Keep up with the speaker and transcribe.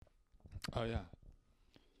Oh, yeah.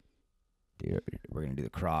 Dude, we're going to do the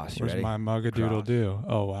cross. You Where's ready? my Muggadoodle Cross. do?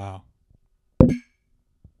 Oh, wow.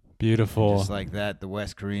 Beautiful. Just like that, the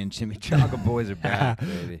West Korean chimichanga boys are back,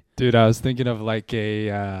 baby. Dude, I was thinking of like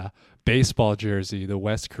a baseball jersey, the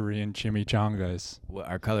West Korean chimichangas. Well,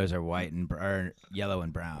 our colors are white and yellow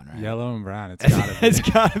and brown, right? Yellow and brown. It's gotta be. It's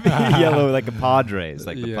got to be yellow, like a Padres,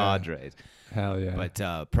 like the Padres. Hell yeah.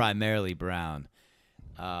 But primarily brown.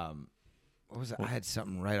 What was it? I had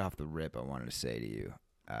something right off the rip I wanted to say to you.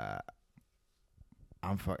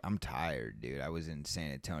 I'm tired, dude. I was in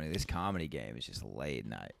San Antonio. This comedy game is just late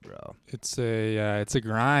night, bro. It's a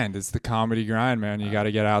grind. It's the comedy grind, man. You got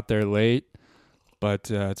to get out there late, but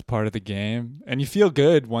it's part of the game, and you feel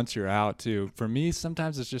good once you're out too. For me,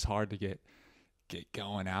 sometimes it's just hard to get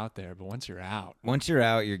going out there, but once you're out,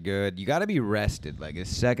 you're good. You got to be rested. Like the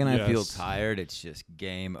second I feel Yes. tired, it's just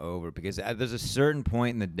game over because there's a certain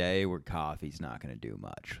point in the day where coffee's not going to do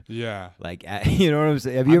much. yeah. Like, you know what I'm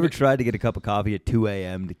saying? Have you ever tried to get a cup of coffee at 2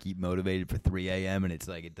 a.m. to keep motivated for 3 a.m. and it's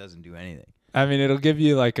like it doesn't do anything? I mean, it'll give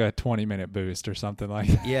you like a 20-minute boost or something like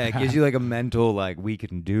that. Yeah, it gives you like a mental like we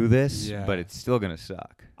can do this, Yeah. but it's still going to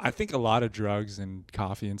suck. I think a lot of drugs and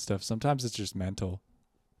coffee and stuff, sometimes it's just mental.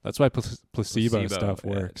 That's why placebo stuff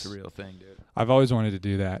works. It's a real thing, dude. I've always wanted to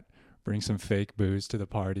do that. Bring some fake booze to the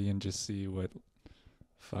party and just see what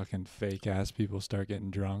fucking fake ass people start getting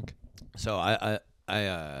drunk. So I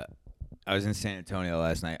was in San Antonio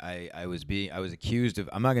last night. I was accused of.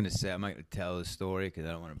 I'm not gonna tell the story because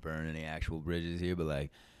I don't want to burn any actual bridges here. But like,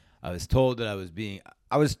 I was told that I was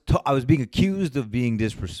being accused of being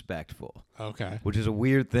disrespectful. Okay. Which is a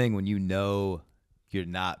weird thing when you know you're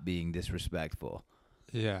not being disrespectful.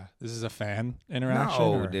 Yeah. This is a fan interaction?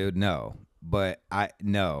 No, or? dude, no. But I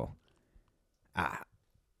can't.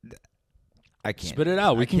 Spit it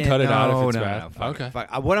out. We can cut it out if it's bad. No, fuck okay. it,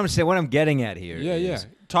 fuck it. What I'm getting at here is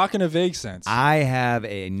Talk in a vague sense.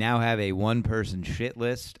 I now have a one-person shit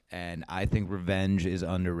list, and I think revenge is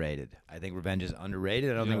underrated. I don't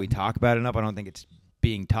think we talk about it enough. I don't think it's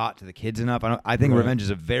being taught to the kids enough. I think revenge is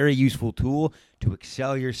a very useful tool to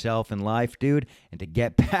excel yourself in life, dude, and to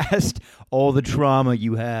get past all the trauma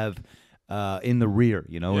you have in the rear,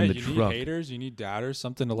 in the you trunk. need haters, you need doubters,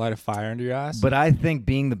 something to light a fire under your ass. But I think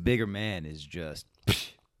being the bigger man is just,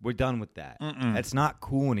 we're done with that. That's not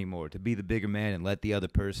cool anymore to be the bigger man and let the other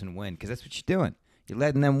person win, because that's what you're doing. You're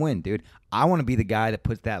letting them win, dude. I want to be the guy that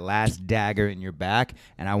puts that last dagger in your back,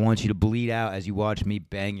 and I want you to bleed out as you watch me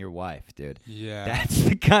bang your wife, dude. Yeah. That's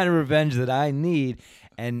the kind of revenge that I need,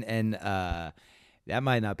 and that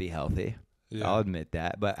might not be healthy. Yeah. I'll admit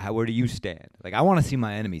that. But where do you stand? Like, I want to see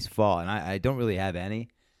my enemies fall, and I don't really have any.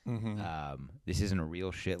 Mm-hmm. This isn't a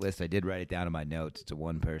real shit list. I did write it down in my notes. It's a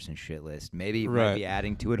one-person shit list. Maybe might be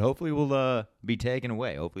adding to it. Hopefully, we'll be taken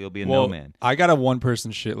away. Hopefully, you'll be a no man. I got a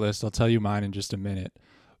one-person shit list. I'll tell you mine in just a minute.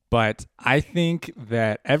 But I think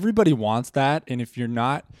that everybody wants that. And if you're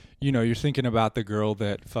not, you're thinking about the girl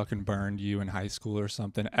that fucking burned you in high school or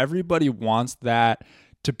something. Everybody wants that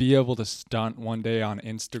to be able to stunt one day on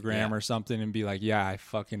Instagram or something and be like, yeah, I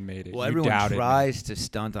fucking made it. Well, everyone tries to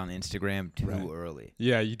stunt on Instagram too early.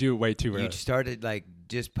 Yeah, you do it way too early. You started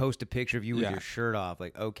just post a picture of you with your shirt off.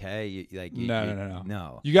 Like, okay,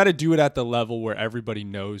 no. You got to do it at the level where everybody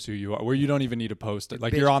knows who you are, where you don't even need to post it.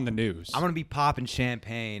 Like, you're on the news. I'm gonna be popping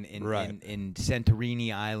champagne in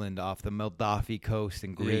Santorini Island off the Moldavi coast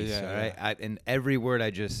in Greece. All right, and every word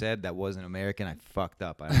I just said that wasn't American, I fucked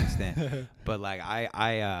up. I understand, but like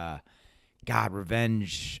God,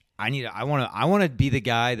 revenge. I want to be the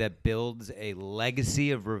guy that builds a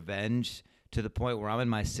legacy of revenge. To the point where I'm in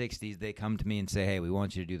my 60s, they come to me and say, "Hey, we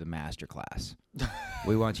want you to do the master class.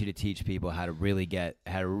 We want you to teach people how to really get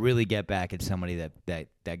back at somebody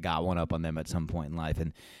that got one up on them at some point in life."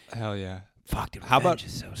 And hell yeah, fuck, dude, revenge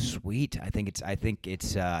is so sweet. I think it's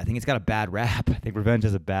got a bad rap. I think revenge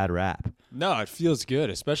has a bad rap. No, it feels good,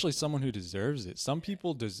 especially someone who deserves it. Some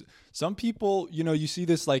people, you see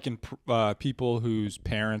this like in people whose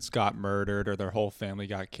parents got murdered or their whole family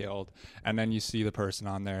got killed, and then you see the person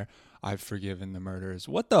on there. I've forgiven the murderers.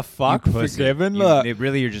 What the fuck? Forgiven?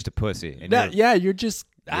 Really, you're just a pussy. And you're just.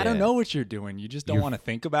 I don't know what you're doing. You just don't want to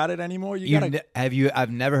think about it anymore.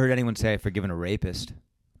 I've never heard anyone say I've forgiven a rapist.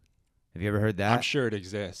 Have you ever heard that? I'm sure it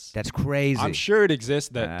exists. That's crazy. I'm sure it exists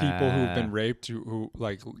that people who've been raped, who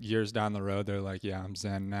like years down the road, they're like, yeah, I'm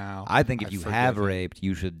zen now. I think if you have raped,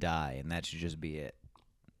 you should die, and that should just be it.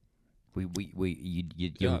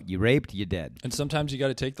 You raped, you're dead. And sometimes you got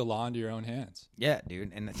to take the law into your own hands. Yeah,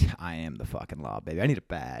 dude. And I am the fucking law, baby. I need a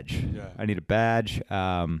badge. Yeah. I need a badge.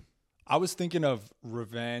 I was thinking of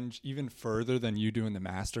revenge even further than you doing the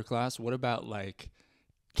master class. What about like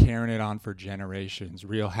carrying it on for generations.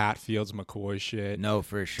 Real Hatfields, McCoy shit. No,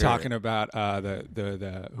 for sure. Talking about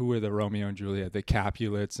the who were the Romeo and Juliet, the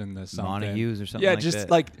Capulets and the something. Montagues or something. Yeah, like just that.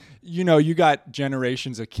 like you got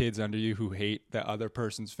generations of kids under you who hate the other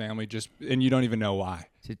person's family, and you don't even know why.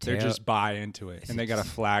 They just buy into it, and they got a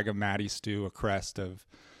flag of Matty Stew, a crest of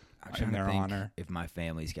in their honor. If my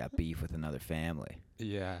family's got beef with another family,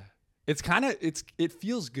 yeah, it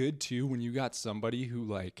feels good too when you got somebody who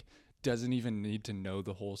like doesn't even need to know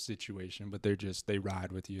the whole situation, but they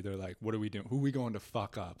ride with you. They're like, what are we doing? Who are we going to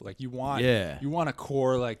fuck up? Like you want a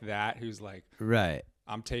core like that who's like, right.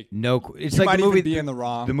 I'm taking It's you like might the movie even be in the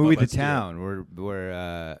wrong. The movie The Town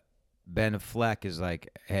where Ben Affleck is like,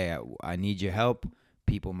 hey, I need your help.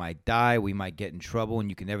 People might die. We might get in trouble, and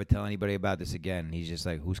you can never tell anybody about this again. And he's just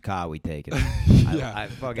like, whose car are we taking?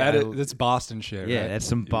 That's Boston shit. Yeah, right? That's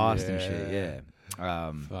some Boston shit.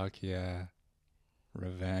 Yeah. Fuck yeah.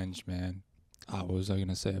 Revenge, man. What was I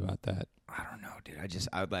gonna say about that? I don't know, dude.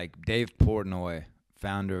 I would like Dave Portnoy,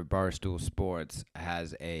 founder of Barstool Sports,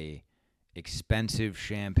 has a expensive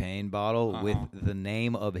champagne bottle with the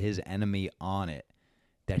name of his enemy on it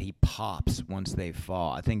that he pops once they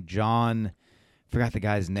fall. I think John, forgot the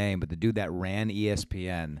guy's name, but the dude that ran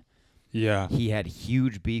ESPN. Yeah. He had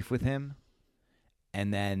huge beef with him,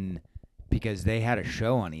 and then because they had a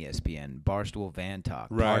show on ESPN, Barstool Van Talk.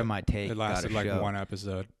 Right. Part of my take it lasted got a like show, one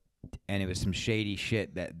episode. and it was some shady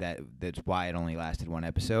shit that's why it only lasted one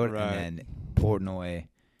episode. Right. And then Portnoy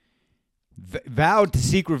vowed to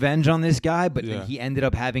seek revenge on this guy, but then he ended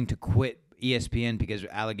up having to quit ESPN because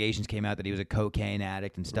allegations came out that he was a cocaine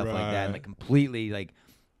addict and stuff like that, and like completely like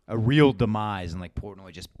a real demise. And like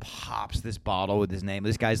Portnoy just pops this bottle with his name.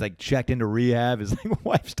 This guy's like checked into rehab. His like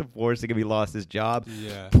wife's divorced because he lost his job.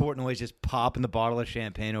 Yeah. Portnoy's just popping the bottle of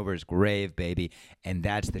champagne over his grave, baby. And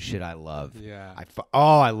that's the shit I love. Yeah.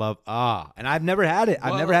 And I've never had it.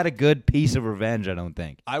 I've never had a good piece of revenge, I don't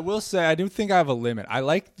think. I will say I do think I have a limit. I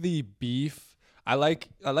like the beef. I like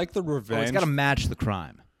the revenge. It's got to match the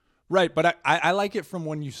crime. Right, but I like it from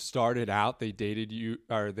when you started out. They dated you,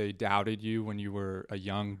 or they doubted you when you were a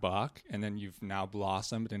young buck, and then you've now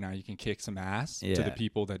blossomed, and now you can kick some ass to the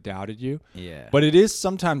people that doubted you. Yeah. But it is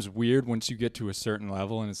sometimes weird once you get to a certain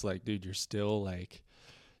level, and it's like, dude, you're still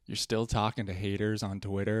talking to haters on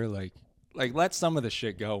Twitter, like let some of the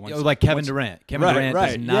shit go. Like Kevin Durant. Kevin Durant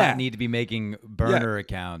does not need to be making burner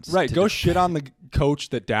accounts. Right, go shit on the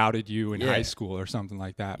coach that doubted you in high school or something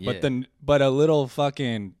like that. Yeah. But a little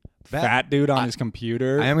fucking fat dude on his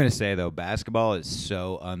computer. I am going to say, though, basketball is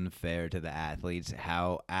so unfair to the athletes.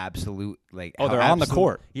 How absolute, like... they're on the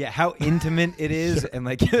court. Yeah, how intimate it is. And,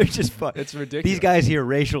 like, they're just fun. It's ridiculous. These guys hear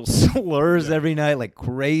racial slurs every night, like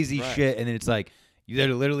crazy shit. And then it's like,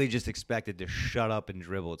 they're literally just expected to shut up and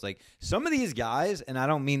dribble. It's like, some of these guys, and I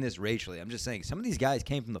don't mean this racially, I'm just saying, some of these guys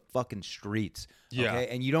came from the fucking streets. Yeah. Okay?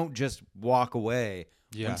 And you don't just walk away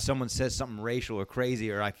when someone says something racial or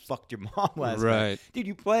crazy, or I fucked your mom last night. Dude,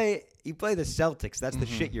 you play the Celtics. That's the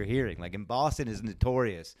shit you're hearing. Like, in Boston is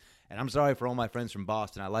notorious. And I'm sorry for all my friends from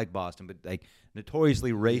Boston. I like Boston, but like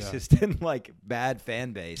notoriously racist and like bad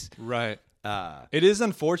fan base. Right. It is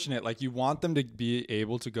unfortunate. Like, you want them to be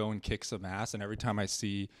able to go and kick some ass. And every time I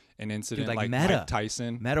see an incident like Mike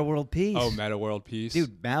Tyson. Meta World Peace. Oh, Meta World Peace.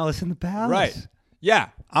 Dude, Malice in the Palace. Right. Yeah,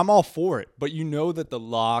 I'm all for it. But you know that the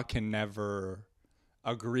law can never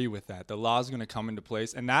agree with that. The law is going to come into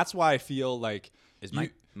place. And that's why I feel like...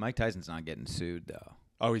 Mike Tyson's not getting sued, though.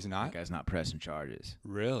 Oh, he's not? That guy's not pressing charges.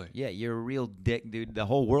 Really? Yeah, you're a real dick, dude. The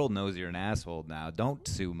whole world knows you're an asshole now. Don't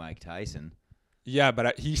sue Mike Tyson. Yeah,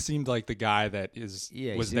 but he seemed like the guy that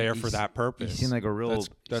was there for that purpose. He seemed like a real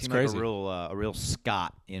that's crazy. Like a real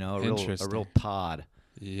Scott, you know, a real Todd.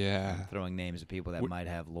 Yeah. Throwing names of people that might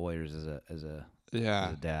have lawyers as a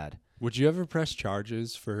dad. Would you ever press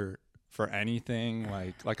charges for anything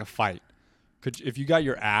like a fight? If you got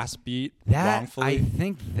your ass beat wrongfully? I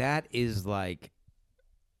think that is like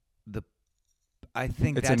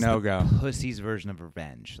it's a no-go. The pussy's version of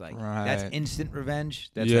revenge. Like that's instant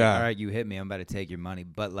revenge. That's like, all right, you hit me, I'm about to take your money.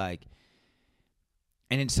 But like,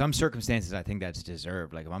 and in some circumstances, I think that's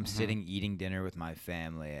deserved. Like if I'm sitting eating dinner with my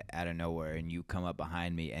family out of nowhere, and you come up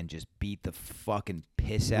behind me and just beat the fucking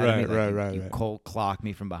piss out of me, you cold clock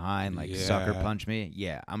me from behind, like sucker punch me.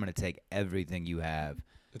 Yeah, I'm gonna take everything you have.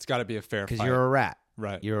 It's got to be a fair fight. Because you're a rat.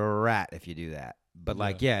 Right. You're a rat if you do that. But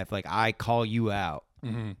like, if like I call you out.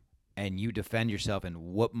 And you defend yourself and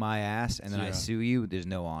whoop my ass, and then I sue you, there's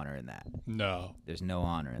no honor in that. No. There's no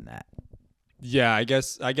honor in that. Yeah, I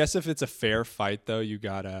guess if it's a fair fight, though, you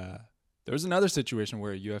gotta... There was another situation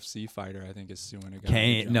where a UFC fighter, I think, is suing a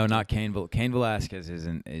guy. Not Cain. Cain Velasquez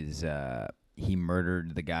he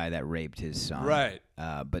murdered the guy that raped his son. Right.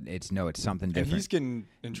 But it's something different. And he's getting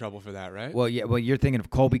in trouble for that, right? Well, yeah. Well, you're thinking of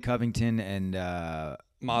Colby Covington and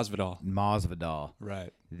Masvidal.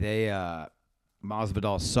 Right. They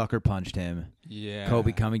Masvidal sucker punched him. Yeah.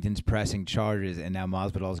 Colby Covington's pressing charges, and now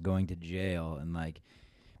Masvidal's going to jail. And like,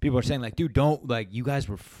 people are saying like, dude, don't like. You guys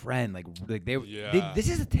were friends. Like they. This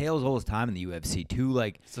is a tale as old as time in the UFC.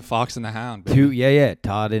 It's a fox and the hound. Baby.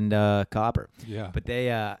 Todd and Copper. Yeah. But they.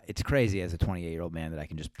 It's crazy as a 28-year-old man that I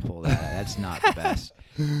can just pull that. That's not the best.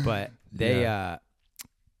 But they. Yeah.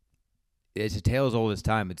 It's a tale as old as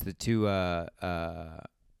time. It's the two.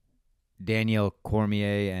 Daniel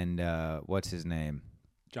Cormier and what's his name?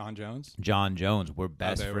 John Jones. John Jones. We're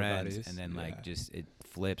best friends, buddies. And then like just it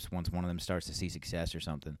flips once one of them starts to see success or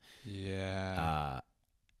something. Yeah.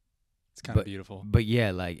 It's kind of beautiful. But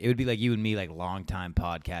yeah, like it would be like you and me, like longtime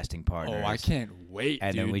podcasting partners. Oh, I can't wait,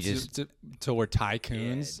 and dude. Then we just till we're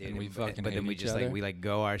tycoons and we fucking. But then we each just other. like we like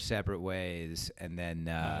go our separate ways, and then.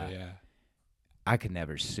 I could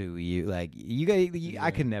never sue you. Like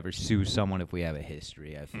I could never sue someone if we have a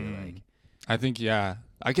history. I feel like. I think I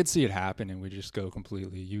could see it happen, and we just go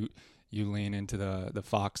completely. You lean into the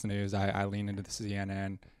Fox News. I lean into the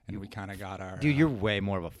CNN, and we kind of got our. Dude, you're way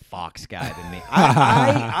more of a Fox guy than me.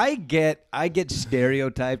 I get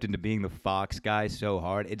stereotyped into being the Fox guy so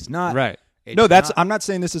hard. It's not right. I'm not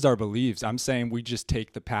saying this is our beliefs. I'm saying we just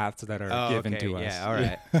take the paths that are given to us. Yeah, all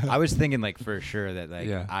right. I was thinking like for sure that like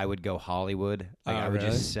I would go Hollywood. Like I would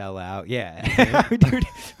just sell out. Yeah. Dude,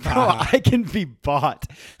 bro, I can be bought.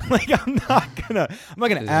 Like I'm not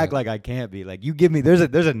gonna act like I can't be. Like you give me there's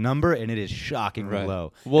a number and it is shockingly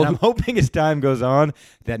low. Well, and I'm hoping as time goes on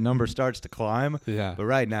that number starts to climb. Yeah. But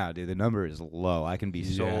right now, dude, the number is low. I can be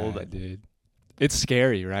sold. Yeah, dude. It's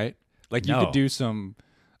scary, right? Like you could do some.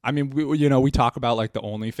 I mean, we talk about like the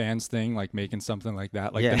OnlyFans thing, like making something like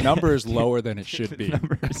that. Like the number is lower than it should be. The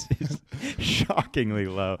number is shockingly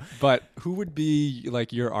low. But who would be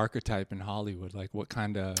like your archetype in Hollywood? Like what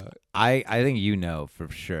kind of? I think you know for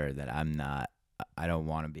sure that I'm not. I don't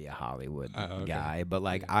want to be a Hollywood guy. But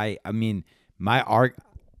like I mean, my art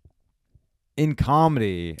in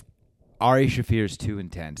comedy, Ari Shaffir's too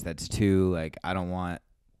intense. That's too like I don't want.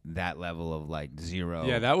 That level of like zero.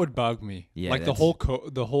 Yeah, that would bug me. Yeah, like the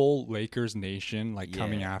whole Lakers nation like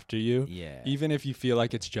coming after you. Yeah. Even if you feel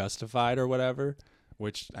like it's justified or whatever,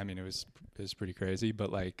 which I mean it was pretty crazy,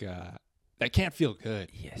 but like that can't feel good.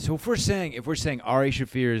 Yeah. So if we're saying Ari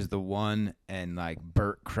Shaffir is the 1 and like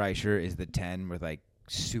Bert Kreischer is the 10, where like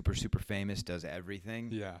super famous, does everything.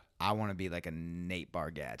 Yeah. I want to be like a Nate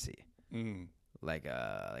Bargatze. Like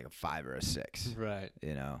a 5 or a 6, right?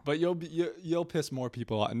 You know, but you'll piss more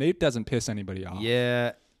people off. Nate doesn't piss anybody off.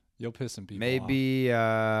 Yeah, you'll piss some people. Maybe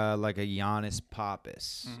like a Giannis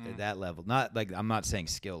Pappas at that level. Not like I'm not saying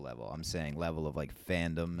skill level. I'm saying level of like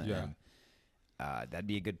fandom. Yeah, and, that'd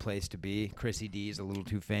be a good place to be. Chrissy D is a little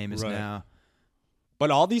too famous now. But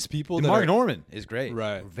all these people, Mark Norman is great.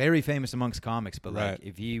 Right, very famous amongst comics. But like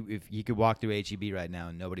if you could walk through HEB right now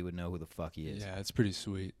and nobody would know who the fuck he is. Yeah, it's pretty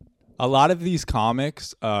sweet. A lot of these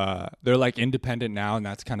comics, they're like independent now, and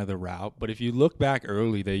that's kind of the route. But if you look back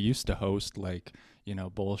early, they used to host like,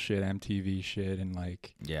 bullshit MTV shit, and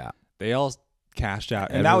like, they all cashed out.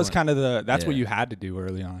 And that was kind of that's what you had to do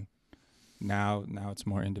early on. Now it's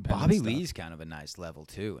more independent. Bobby Lee's kind of a nice level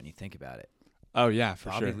too, when you think about it. Oh yeah,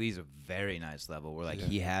 for sure. Bobby Lee's a very nice level where like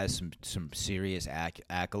he has some serious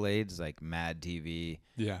accolades like Mad TV,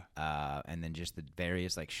 and then just the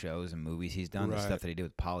various like shows and movies he's done, the stuff that he did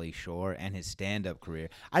with Pauly Shore and his stand-up career.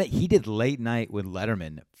 He did Late Night with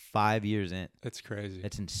Letterman 5 years in. That's crazy.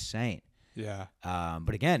 It's insane. Yeah.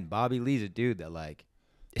 But again, Bobby Lee's a dude that like,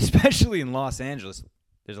 especially in Los Angeles,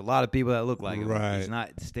 there's a lot of people that look like him. He's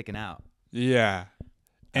not sticking out. Yeah,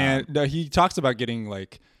 and he talks about getting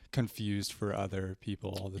like confused for other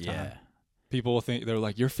people all the time. Yeah. People will think they're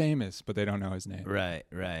like, you're famous, but they don't know his name. Right.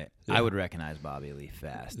 Yeah. I would recognize Bobby Lee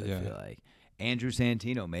fast. I feel like Andrew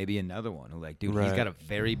Santino, maybe another one who like, dude, he's got a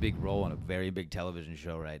very big role on a very big television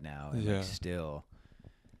show right now. And like, still.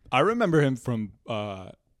 I remember him from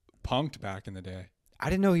Punk'd back in the day. I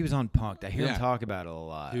didn't know he was on Punk'd. I hear him talk about it a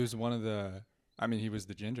lot. He was he was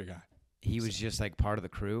the ginger guy. He was just like part of the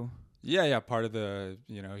crew? Yeah, part of the,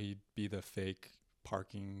 he'd be the fake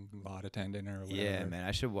parking lot attendant or whatever. Yeah, man,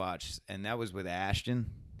 I should watch. And that was with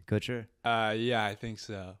Ashton Kutcher? Yeah, I think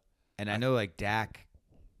so. And I know like Dak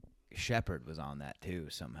Shepard was on that too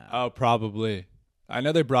somehow. Oh, probably. I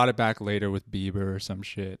know they brought it back later with Bieber or some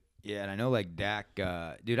shit. Yeah, and I know like Dak,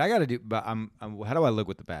 dude, I got to do, but how do I look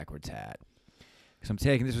with the backwards hat? So I'm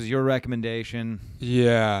taking this was your recommendation.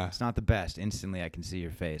 Yeah. It's not the best. Instantly, I can see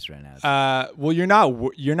your face right now. Well, you're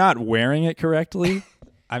not wearing it correctly.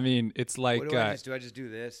 I mean, it's like. What do I just do? I just do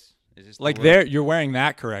this. Is this like there, you're wearing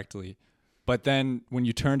that correctly, but then when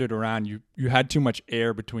you turned it around, you had too much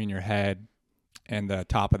air between your head and the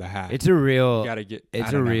top of the hat. It's a real. You gotta get.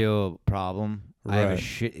 It's a real problem. Right. I have a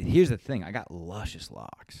shit. Here's the thing. I got luscious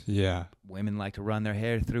locks. Yeah. Women like to run their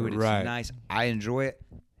hair through it. It's nice. I enjoy it.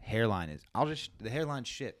 Hairline is. The hairline's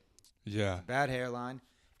shit. Yeah. Bad hairline,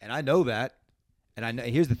 and I know that. And I know.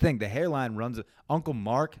 Here's the thing. The hairline runs. Uncle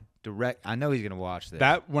Mark. I know he's gonna watch this.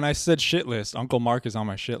 That when I said shit list, Uncle Mark is on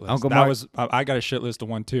my shit list. Uncle Mark, I got a shit list of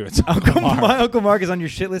one too. It's Uncle Mark is on your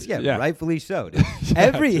shit list. Yeah. Rightfully so, dude.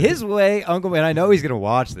 His way, Uncle, and I know he's gonna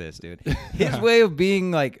watch this, dude. His way of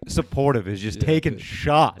being like supportive is just taking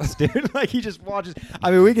shots, dude. Like he just watches.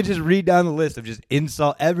 I mean, we could just read down the list of just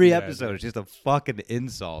insult. Every episode is just a fucking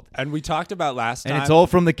insult. And we talked about last time. And it's all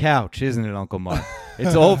from the couch, isn't it, Uncle Mark?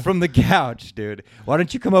 It's all from the couch, dude. Why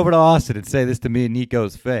don't you come over to Austin and say this to me in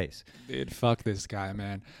Nico's face? Dude, fuck this guy,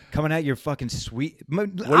 man. Coming at your fucking sweet.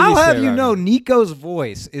 I'll have you know, Nico's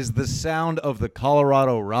voice is the sound of the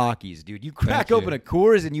Colorado Rockies, dude. You crack open a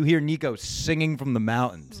Coors and you hear Nico singing from the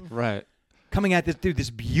mountains. Right. Coming at this dude, this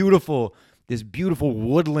beautiful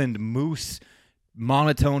woodland moose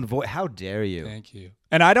monotone voice. How dare you? Thank you.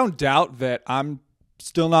 And I don't doubt that I'm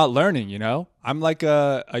still not learning, you know? I'm like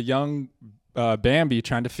a young Bambi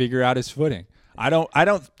trying to figure out his footing. I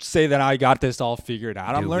don't say that I got this all figured out.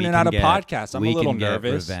 Dude, I'm learning how to podcast. I'm a little nervous. We can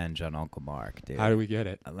get revenge on Uncle Mark, dude. How do we get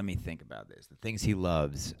it? Let me think about this. The things he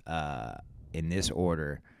loves in this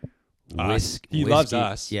order. He loves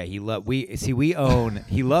us. Yeah, he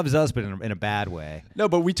loves us, but in a bad way. No,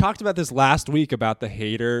 but we talked about this last week about the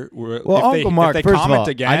hater. Well, Uncle Mark, first of all,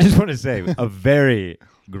 again, I just want to say a very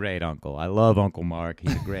great uncle. I love Uncle Mark.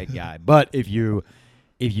 He's a great guy. But if you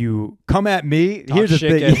come at me, here's the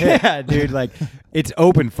thing. Yeah, dude, like it's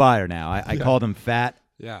open fire now. I called him fat.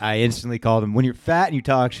 Yeah. I instantly called him. When you're fat and you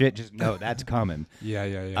talk shit, just know that's coming. Yeah.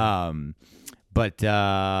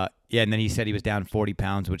 And then he said he was down 40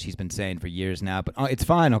 pounds, which he's been saying for years now. But it's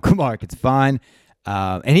fine, Uncle Mark. It's fine.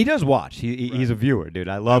 And he does watch. He's a viewer, dude.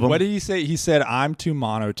 I love him. What did he say? He said I'm too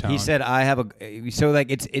monotone. He said I have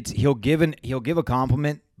he'll give a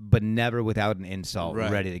compliment, but never without an insult.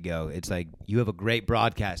 Right. Ready to go. It's like you have a great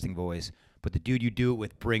broadcasting voice, but the dude you do it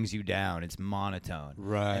with brings you down. It's monotone.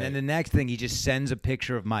 Right. And then the next thing, he just sends a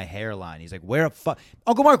picture of my hairline. He's like,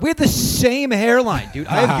 Uncle Mark, we have the same hairline, dude.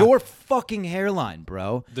 I have your fucking hairline,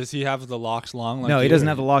 bro. Does he have the locks long? No, he doesn't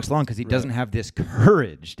have the locks long because he doesn't have this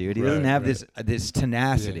courage, dude. He doesn't have this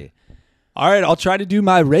tenacity. Yeah. All right, I'll try to do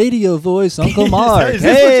my radio voice, Uncle Mark.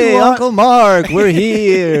 Hey, Uncle Mark, we're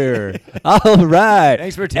here. All right.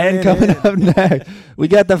 Thanks for tuning in. And coming up next, we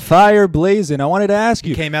got the fire blazing. I wanted to ask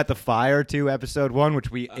you. Came at the fire too, episode 1, which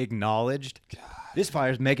we acknowledged. This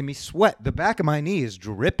fire's making me sweat. The back of my knee is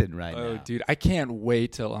dripping right now. Oh, dude, I can't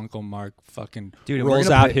wait till Uncle Mark fucking rolls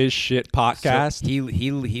out his shit podcast. So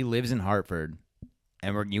he lives in Hartford.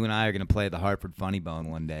 And you and I are going to play the Hartford Funny Bone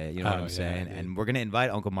one day. You know what I'm saying? Dude. And we're going to invite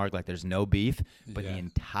Uncle Mark like there's no beef, but the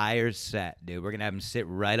entire set, dude. We're going to have him sit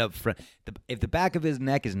right up front. If the back of his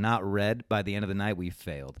neck is not red by the end of the night, we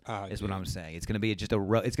failed. Is what I'm saying. It's going to be it's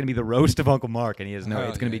going to be the roast of Uncle Mark, and he has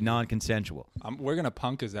it's going to be non-consensual. We're going to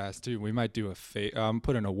punk his ass too. We might do I'm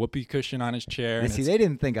putting a whoopee cushion on his chair. See, they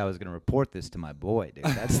didn't think I was going to report this to my boy, dude.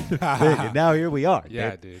 That's the thing. And now here we are.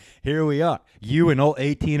 Yeah, dude. Here we are. You and all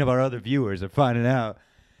 18 of our other viewers are finding out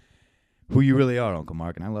who you really are, Uncle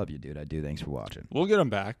Mark, and I love you, dude. I do. Thanks for watching. We'll get him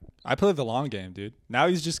back. I play the long game, dude. Now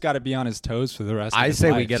he's just got to be on his toes for the rest of his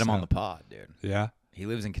life. I say we get him on the pod, dude. Yeah? He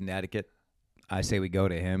lives in Connecticut. I say we go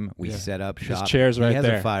to him. We set up shop. His chair's right there. He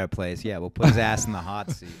has a fireplace. Yeah, we'll put his ass in the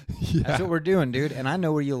hot seat. That's what we're doing, dude. And I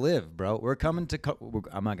know where you live, bro. We're coming to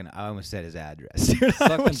I'm not going to – I almost said his address.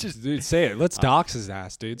 Dude, say it. Let's dox his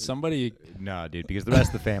ass, dude. Somebody – No, dude, because the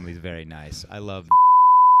rest of the family is very nice. I love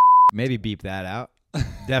maybe beep that out.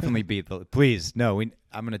 Definitely beep the. Please, no. I'm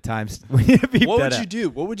gonna we need to beep what that would out. you do?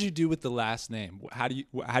 What would you do with the last name? How do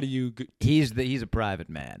you? He's a private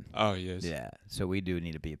man. Oh, he is. Yeah. So we do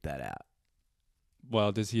need to beep that out.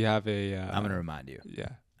 Well, does he have a? I'm gonna remind you. Yeah.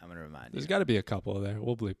 I'm gonna remind you. There's got to be a couple there.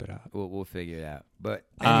 We'll bleep it out. We'll figure it out. But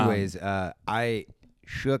anyways, I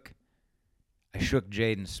shook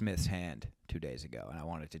Jaden Smith's hand 2 days ago, and I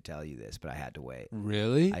wanted to tell you this, but I had to wait.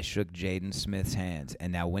 Really? I shook Jaden Smith's hands,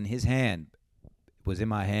 and now when his hand was in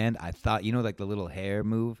my hand, I thought, like the little hair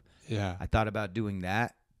move? Yeah. I thought about doing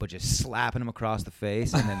that, but just slapping him across the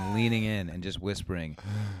face and then leaning in and just whispering,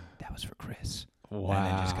 that was for Chris. Wow. And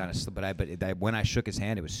then just kind of, but when I shook his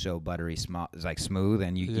hand, it was so buttery, it was like smooth,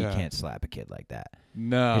 and you can't slap a kid like that.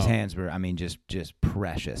 No. His hands were, I mean, just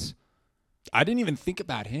precious. I didn't even think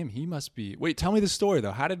about him. He must be. Wait, tell me the story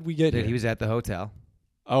though. How did we get here? He was at the hotel.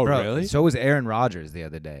 Oh, Bro, really? So was Aaron Rodgers the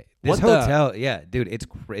other day. This hotel, yeah, dude,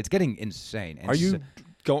 it's getting insane. Are you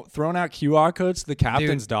throwing out QR codes to the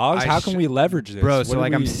captain's dogs? How can we leverage this? Bro, so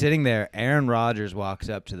like I'm sitting there. Aaron Rodgers walks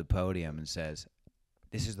up to the podium and says,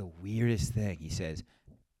 "This is the weirdest thing." He says,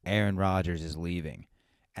 "Aaron Rodgers is leaving."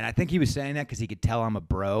 And I think he was saying that because he could tell I'm a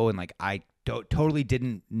bro, and like I totally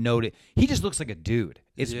didn't notice. He just looks like a dude.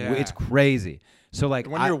 It's crazy. So like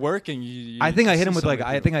when you're working, I think I hit him with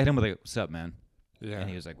 "What's up, man?" Yeah. And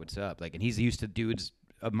he was like, "What's up?" Like, and he's used to dudes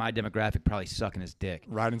of my demographic probably sucking his dick.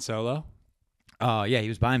 Riding solo? Oh, yeah, he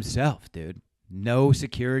was by himself, dude. No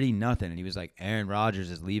security, nothing. And he was like, "Aaron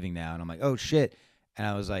Rodgers is leaving now." And I'm like, "Oh shit." And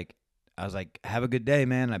I was like, "Have a good day,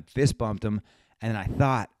 man." And I fist bumped him. And then I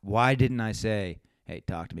thought, why didn't I say, "Hey,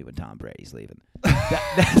 talk to me when Tom Brady's leaving"?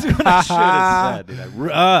 That's what I should have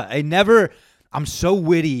said, dude. I'm so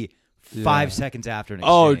witty 5 seconds after an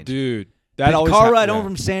exchange. Oh, dude. That car ride home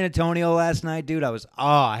from San Antonio last night, dude.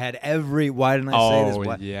 I had why didn't I say this?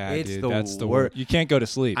 Oh, yeah, it's dude, the that's the word. You can't go to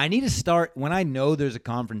sleep. I need to start, when I know there's a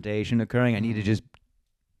confrontation occurring, I need to just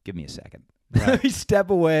give me a second. Right. Let me step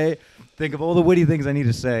away, think of all the witty things I need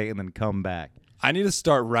to say, and then come back. I need to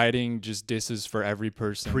start writing just disses for every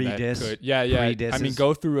person. Pre-diss? Yeah. Pre-disses? I mean,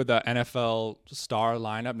 go through the NFL star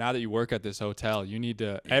lineup. Now that you work at this hotel, you need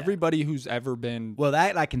to everybody who's ever been. Well,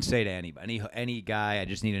 that I can say to anybody, any guy. I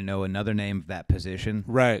just need to know another name of that position.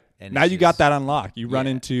 Right. And now you got that unlocked. You run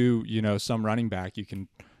into some running back, you can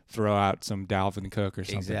throw out some Dalvin Cook or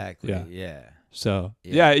something. Exactly. Yeah. So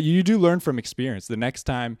you do learn from experience. The next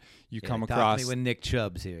time you come across, talk to me when Nick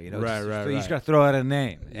Chubb's here, right. You just gotta throw out a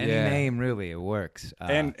name, any name really, it works.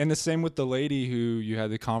 And the same with the lady who you had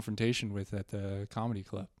the confrontation with at the comedy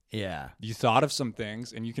club. Yeah, you thought of some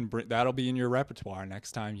things, and you can that'll be in your repertoire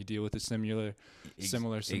next time you deal with a similar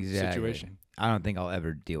situation. I don't think I'll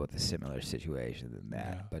ever deal with a similar situation than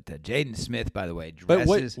that. Yeah. But Jaden Smith, by the way,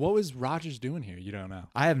 dresses. But what was Rodgers doing here? You don't know.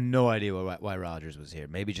 I have no idea why Rodgers was here.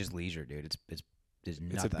 Maybe just leisure, dude. There's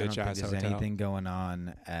nothing. It's a bitch I don't think ass there's hotel. anything going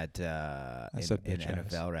on at in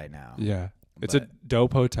NFL right now. Yeah, it's a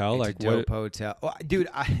dope hotel. It's a dope hotel, dude.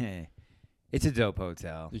 It's a dope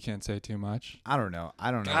hotel. You can't say too much. I don't know.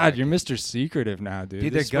 God, you're Mr. Secretive now,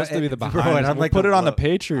 dude. This is supposed to be the behind. Bro, I'm like put it on the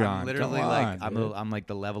Patreon. I'm literally I'm like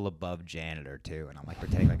the level above janitor too, and I'm like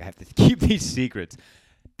pretending like I have to keep these secrets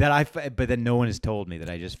but then no one has told me that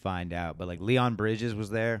I just find out. But like Leon Bridges was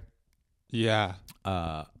there. Yeah.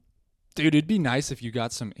 Dude, it'd be nice if you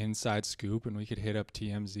got some inside scoop and we could hit up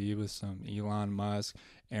TMZ with some Elon Musk,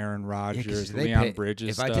 Aaron Rodgers, Leon Bridges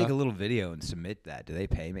If stuff. I take a little video and submit that, do they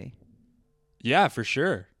pay me? Yeah, for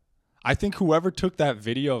sure. I think whoever took that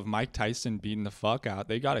video of Mike Tyson beating the fuck out,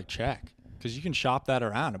 they got to check because you can shop that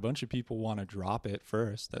around. A bunch of people want to drop it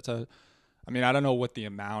first. I don't know what the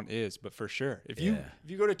amount is, but for sure. If you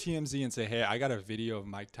go to TMZ and say, "Hey, I got a video of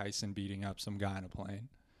Mike Tyson beating up some guy in a plane,"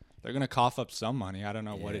 they're going to cough up some money. I don't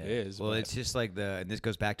know what it is. Well, it's just like and this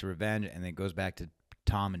goes back to revenge, and then it goes back to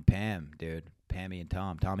Tom and Pam, dude. Pammy and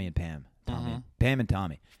Tom. Tommy and Pam. Pam and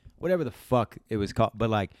Tommy. Whatever the fuck it was called. But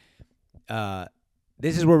like,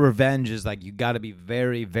 this is where revenge is like, you got to be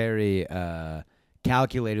very, very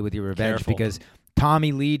calculated with your revenge. Careful. Because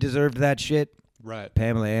Tommy Lee deserved that shit. Right.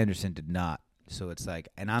 Pamela Anderson did not. So it's like,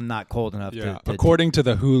 and I'm not cold enough to according to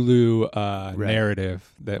the Hulu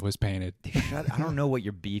narrative that was painted. I don't know what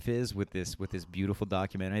your beef is with this beautiful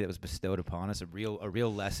documentary that was bestowed upon us, a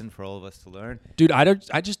real lesson for all of us to learn. Dude,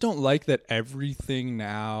 I just don't like that everything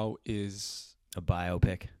now is a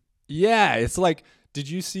biopic. Yeah, it's like, did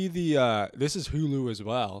you see this is Hulu as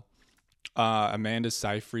well. Amanda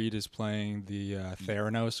Seyfried is playing the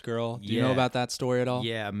Theranos girl. Do you know about that story at all?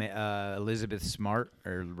 Yeah, Elizabeth Smart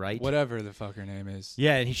or Wright. Whatever the fuck her name is.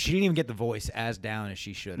 Yeah, and she didn't even get the voice as down as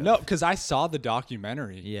she should have. No, because I saw the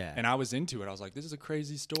documentary. Yeah. And I was into it. I was like, this is a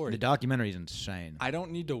crazy story. The documentary is insane. I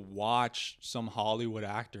don't need to watch some Hollywood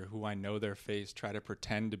actor who I know their face try to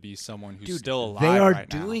pretend to be someone who's still alive. They are right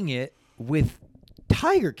doing now. It with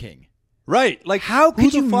Tiger King. Right, like how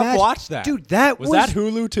could you watch that, dude? That was that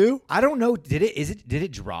Hulu too? I don't know. Did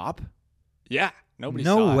it drop? Yeah, nobody.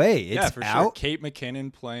 No saw way. It. It's for out. Sure. Kate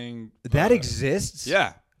McKinnon playing that exists.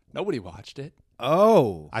 Yeah, nobody watched it.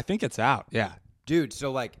 Oh, I think it's out. Yeah, dude.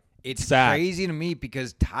 So like, it's sad. Crazy to me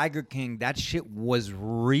because Tiger King, that shit was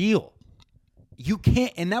real. You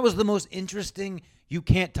can't, and that was the most interesting. You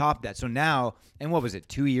can't top that. So now, and what was it?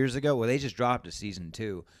 2 years ago? Well, they just dropped a season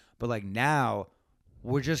 2, but like now.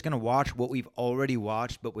 we're just going to watch what we've already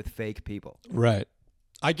watched, but with fake people. Right.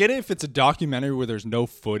 I get it if it's a documentary where there's no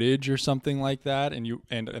footage or something like that, and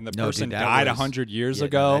the person died 100 years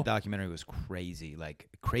ago. No, that documentary was crazy, like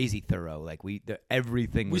crazy thorough. Like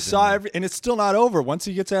everything. We saw and it's still not over. Once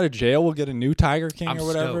he gets out of jail, we'll get a new Tiger King or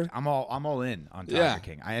whatever. Stoked. I'm all in on Tiger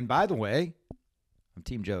King. And by the way, I'm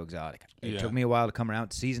Team Joe Exotic. It took me a while to come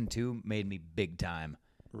around. Season 2 made me big time.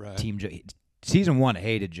 Right. Team Joe. Season 1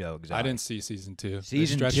 hated Joe Exotic. I didn't see season 2.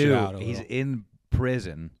 Season 2, he's in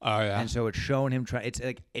prison. Oh yeah. And so it's showing him try. It's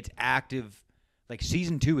like it's active. Like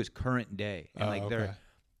season 2 is current day, and they're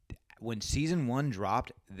when season 1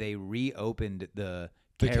 dropped, they reopened the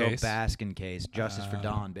Carol case? Baskin case. Justice for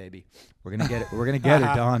Dawn, baby. We're gonna get it. We're gonna get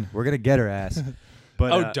her, Dawn. We're gonna get her ass.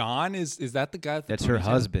 But Dawn is that the guy? That's her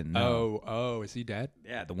husband. No. Oh, is he dead?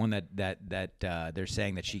 Yeah, the one that they're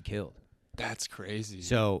saying that she killed. That's crazy.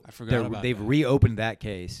 So I forgot about they've that. reopened that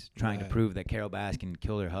case, trying to prove that Carol Baskin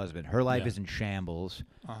killed her husband. Her life is in shambles.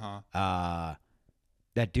 That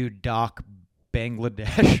dude Doc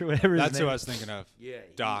Bangladesh or whatever. That's who I was thinking of. Yeah,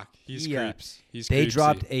 Doc. He's creeps. They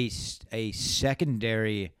dropped a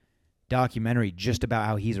secondary documentary just about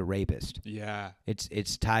how he's a rapist. Yeah,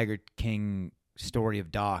 it's Tiger King story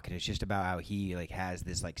of Doc, and it's just about how he like has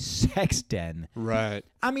this like sex den. Right.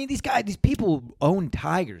 I mean, these people own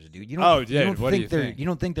tigers, dude. You don't, what do you they're think? You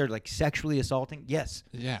don't think they're like sexually assaulting? Yes.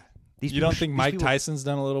 Yeah. You don't think Mike Tyson's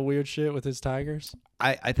done a little weird shit with his tigers?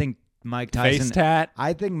 I think Mike Tyson. Face tat.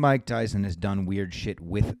 I think Mike Tyson has done weird shit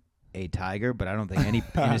with a tiger, but I don't think any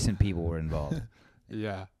innocent people were involved.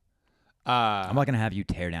 Yeah. I'm not gonna have you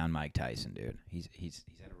tear down Mike Tyson, dude. He's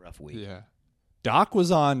had a rough week. Yeah. Doc was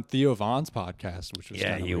on Theo Vaughn's podcast, which was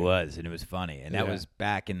he weird. was, and it was funny, and that was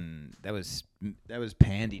back in that was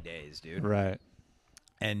Pandy days, dude. Right.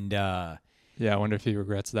 And I wonder if he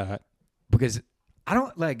regrets that because I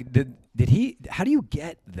don't like did he? How do you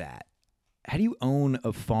get that? How do you own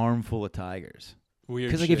a farm full of tigers? Weird.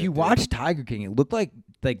 Because like if you watch Tiger King, it looked like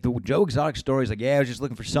the Joe Exotic story is like, I was just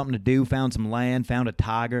looking for something to do, found some land, found a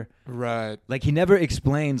tiger. Right. Like he never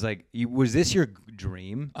explains like, was this your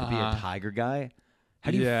dream to be a tiger guy?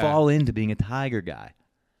 How do you fall into being a tiger guy?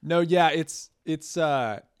 No, yeah, it's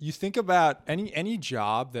you think about any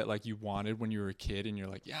job that like you wanted when you were a kid, and you're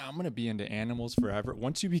like, yeah, I'm gonna be into animals forever.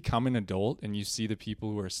 Once you become an adult and you see the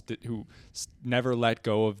people who never let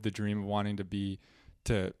go of the dream of wanting to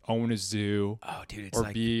own a zoo, it's or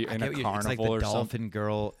like, be in a carnival, it's like the or dolphin something.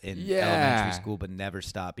 girl in elementary school, but never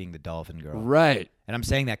stop being the dolphin girl. Right. And I'm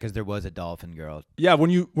saying that because there was a dolphin girl. Yeah, when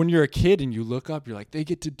you're a kid and you look up, you're like, they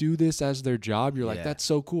get to do this as their job. You're like, that's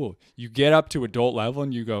so cool. You get up to adult level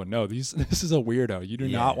and you go, no, this is a weirdo. You do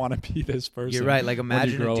not want to be this person. You're right. Like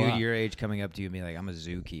imagine a dude up. your age coming up to you and being like, I'm a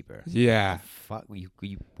zookeeper. Yeah. Fuck,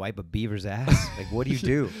 you wipe a beaver's ass? Like, what do you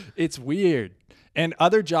do? It's weird. And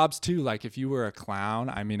other jobs too, like if you were a clown,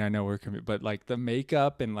 I mean, I know we're but like the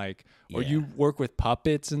makeup and like, or you work with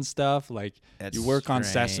puppets and stuff, like you work on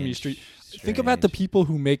Sesame Street. Think about the people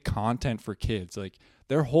who make content for kids. Like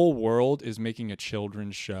their whole world is making a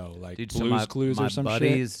children's show, like Blue's Clues or some shit. My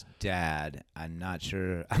buddy's dad, I'm not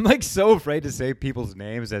sure. I'm like so afraid to say people's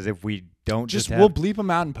names as if we don't just we'll bleep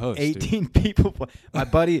them out in post. 18 people. My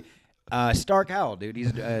buddy. Stark Howell, dude.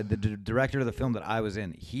 He's the director of the film that I was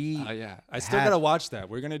in. I still gotta watch that.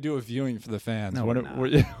 We're gonna do a viewing for the fans. No, we're not.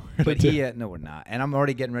 No, we're not. And I'm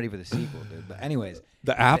already getting ready for the sequel, dude. But anyways,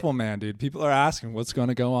 the Appleman, dude. People are asking what's going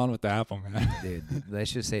to go on with the Appleman. Dude,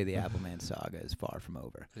 let's just say the Appleman saga is far from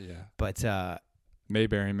over. Yeah. But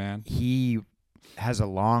Mayberry Man. He has a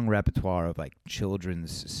long repertoire of like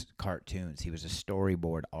children's cartoons. He was a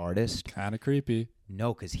storyboard artist. Kind of creepy.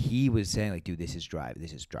 No, because he was saying like, dude, this is driving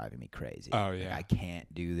me crazy. Oh yeah, like, I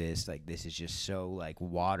can't do this. Like this is just so like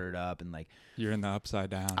watered up and like you're in the upside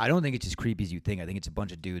down. I don't think it's as creepy as you think. I think it's a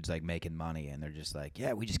bunch of dudes like making money and they're just like,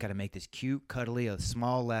 yeah, we just got to make this cute, cuddly, a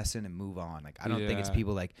small lesson and move on. Like I don't think it's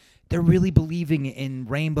people like they're really believing in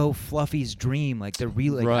Rainbow Fluffy's dream. Like they're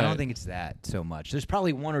really. Like, I don't think it's that so much. There's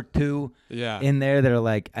probably one or two in there that are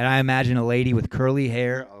like, and I imagine a lady with curly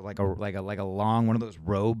hair, like a long one of those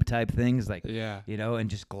robe type things, like you know, and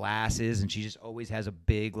just glasses, and she just always has a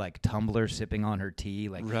big like tumbler sipping on her tea,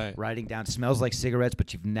 like writing down. Smells like cigarettes,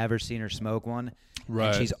 but you've never seen her smoke one. Right.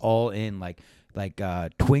 And she's all in like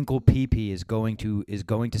Twinkle Pee Pee is going to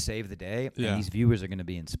save the day, and these viewers are going to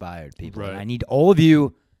be inspired, people. And I need all of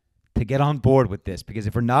you to get on board with this, because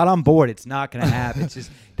if we're not on board, it's not going to happen.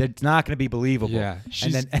 It's not going to be believable. Yeah.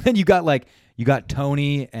 And then you got like You got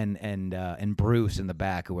Tony and Bruce in the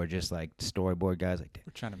back who are just like storyboard guys. Like,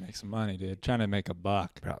 we're trying to make some money, dude. Trying to make a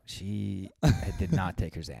buck. Bro, she did not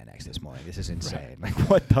take her Xanax this morning. This is insane. Right. Like,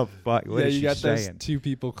 what the fuck? What is you she got saying? those two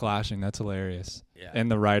people clashing. That's hilarious. Yeah. In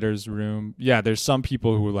the writer's room. Yeah, there's some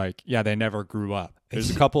people who like, they never grew up.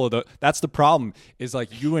 There's a couple of that's the problem is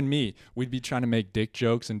like you and me, we'd be trying to make dick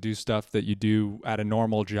jokes and do stuff that you do at a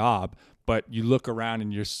normal job. But you look around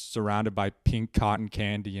and you're surrounded by pink cotton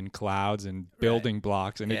candy and clouds and building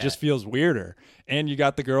blocks, and it just feels weirder. And you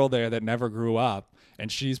got the girl there that never grew up,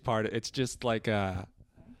 and she's part of it. It's just like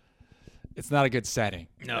it's not a good setting.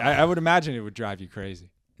 No. I would imagine it would drive you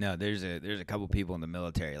crazy. No, there's a couple people in the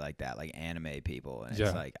military like that, like anime people, and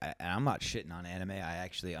it's like, and I'm not shitting on anime. I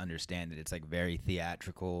actually understand it. It's like very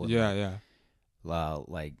theatrical. And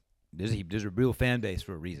like there's a real fan base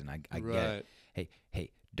for a reason. I get it.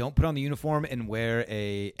 Hey. Don't put on the uniform and wear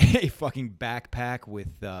a fucking backpack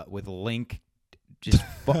with Link, just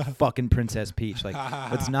fucking Princess Peach. Like,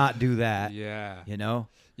 let's not do that. Yeah, you know.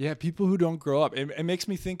 Yeah, people who don't grow up. It makes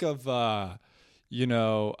me think of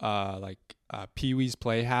Pee Wee's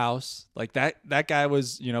Playhouse. Like that guy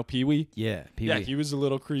was Pee Wee. Yeah, Pee Wee. Yeah, he was a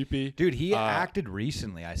little creepy, dude. He acted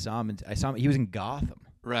recently. I saw him. He was in Gotham.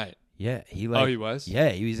 Right. Yeah, he was? Yeah,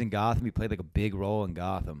 he was in Gotham. He played like a big role in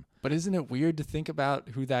Gotham. But isn't it weird to think about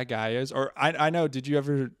who that guy is? Or I know, did you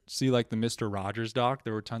ever see like the Mr. Rogers doc?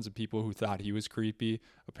 There were tons of people who thought he was creepy.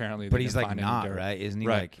 Apparently, but he's like not, right? Isn't he?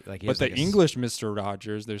 Right. Like but the English Mr.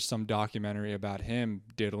 Rogers, there's some documentary about him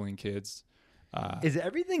diddling kids. Is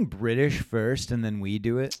everything British first and then we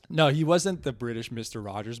do it? No, he wasn't the British Mr.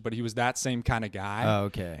 Rogers, but he was that same kind of guy. Oh,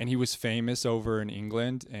 okay. And he was famous over in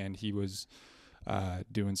England, and he was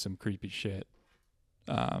doing some creepy shit.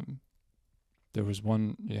 There was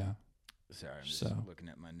one, Sorry, I'm just looking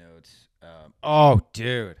at my notes.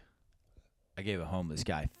 Dude, I gave a homeless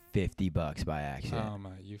guy $50 by accident. Oh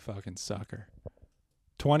my, you fucking sucker.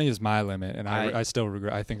 20 is my limit, and I still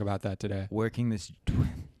regret. I think about that today. Working this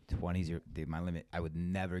 20's my limit. I would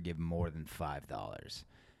never give more than $5.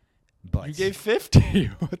 But you gave 50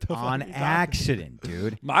 what the on accident,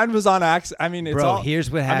 dude. Mine was on accident. I mean, it's all. Here's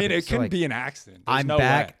what happened. I mean, it couldn't be an accident. There's I'm no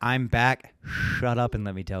back. way. I'm back. Shut up and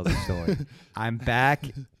let me tell the story. I'm back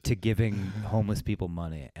to giving homeless people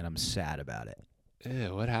money, and I'm sad about it.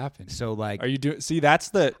 Ew, what happened? So like, are you doing? See, that's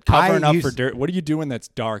the covering up for dirt. What are you doing that's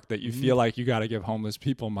dark that you feel like you got to give homeless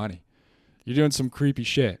people money? You're doing some creepy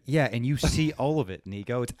shit. Yeah, and you see all of it,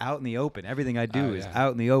 Nico. It's out in the open. Everything I do is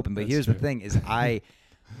out in the open. But here's the thing: is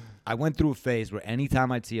I went through a phase where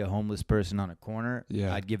anytime I'd see a homeless person on a corner,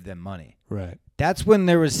 I'd give them money. Right. That's when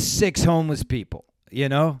there was 6 homeless people, you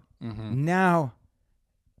know? Mm-hmm. Now,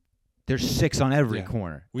 there's 6 on every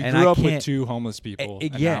corner. We grew up with 2 homeless people.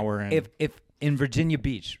 Now we're in. If in Virginia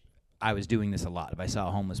Beach, I was doing this a lot if I saw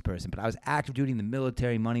a homeless person. But I was active duty in the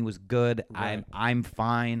military. Money was good. Right. I'm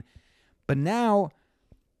fine. But now,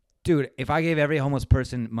 dude, if I gave every homeless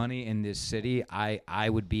person money in this city, I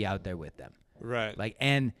would be out there with them. Right.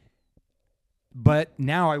 But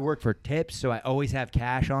now I work for tips, so I always have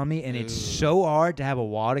cash on me, and it's so hard to have a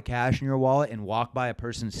wad of cash in your wallet and walk by a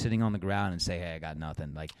person sitting on the ground and say, hey, I got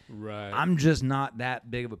nothing. Like, I'm just not that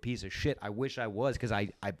big of a piece of shit. I wish I was, because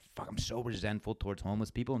I'm so resentful towards homeless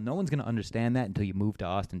people. No one's going to understand that until you move to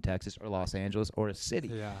Austin, Texas, or Los Angeles, or a city.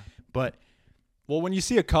 Yeah. But... well, when you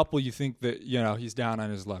see a couple, you think that, he's down on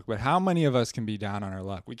his luck. But how many of us can be down on our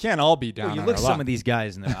luck? We can't all be down on our luck. You look some of these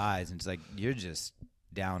guys in their eyes, and it's like, you're just...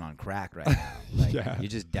 down on crack right now. Like, you're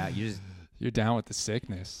just down. You're down with the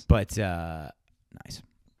sickness. But nice.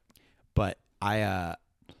 But I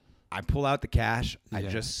pull out the cash. I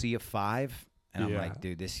just see a 5, and I'm like,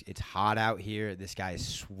 dude, it's hot out here. This guy is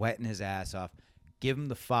sweating his ass off. Give him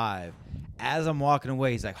the 5. As I'm walking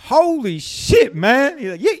away, he's like, holy shit, man. He's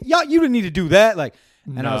like, you didn't need to do that. Like,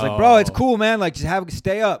 and I was like, bro, it's cool, man. Like, just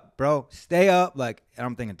stay up, bro. Stay up. Like, and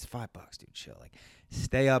I'm thinking, it's $5, dude. Chill. Like,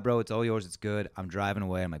 stay up, bro. It's all yours. It's good. I'm driving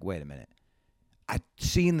away. I'm like, wait a minute. I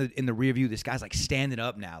see in the rear view, this guy's like standing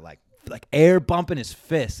up now, like air bumping his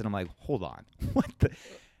fist, and I'm like, hold on, what the?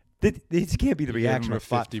 This can't be the reaction of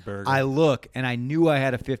 50 burger. I look, and I knew I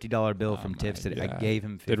had a $50 bill from tips today. I gave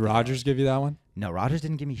him $50. Did Rodgers give you that one? No, Rodgers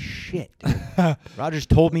didn't give me shit, dude. Rodgers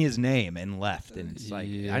told me his name and left, and it's like,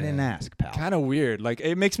 I didn't ask, pal. Kind of weird. Like,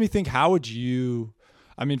 it makes me think, how would you?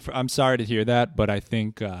 I mean, I'm sorry to hear that, but I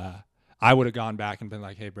think. I would have gone back and been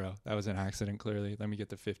like, hey, bro, that was an accident, clearly. Let me get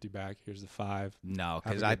the 50 back. Here's the 5. No,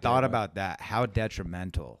 because I thought about that. How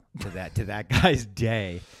detrimental to that guy's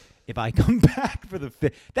day if I come back for the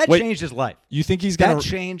 50. That changed his life. You think he's going to... that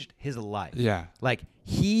changed his life. Yeah. Like,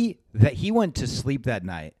 he went to sleep that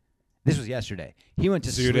night. This was yesterday. He went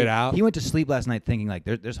to sleep. It out? He went to sleep last night thinking, like,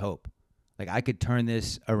 there's hope. Like I could turn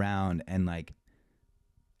this around and like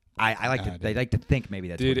I like to think maybe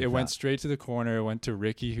that's dude. What it thought. went straight to the corner. It went to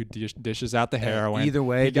Ricky who dishes out the heroin. Either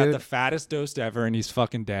way, he dude, got the fattest dose ever, and he's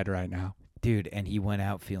fucking dead right now, dude. And he went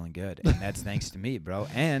out feeling good, and that's thanks to me, bro.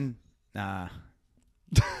 And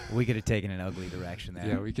we could have taken an ugly direction there.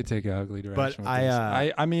 Yeah, we could take an ugly direction. But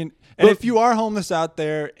I mean, and if you are homeless out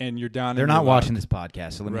there and you're down, they're not watching this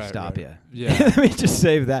podcast, so let me stop you. Yeah, let me just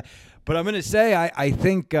save that. But I'm gonna say I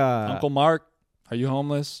think Uncle Mark, are you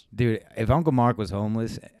homeless, dude? If Uncle Mark was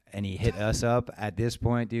homeless and he hit us up at this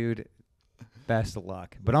point, dude, best of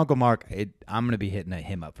luck. But Uncle Mark, I'm going to be hitting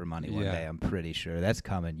him up for money one day. I'm pretty sure. That's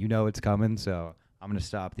coming. You know it's coming, so I'm going to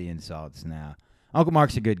stop the insults now. Uncle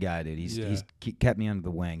Mark's a good guy, dude. He's kept me under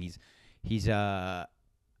the wing. He's a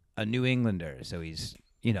New Englander, so he's,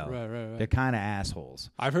 you know, right. they're kind of assholes.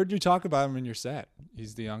 I've heard you talk about him in your set.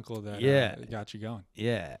 He's the uncle that got you going.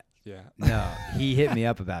 Yeah. Yeah. No, he hit me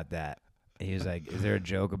up about that. He was like, "Is there a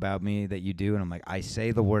joke about me that you do?" And I'm like, "I say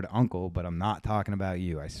the word uncle, but I'm not talking about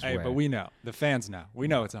you. I swear." Hey, but we know. The fans know. We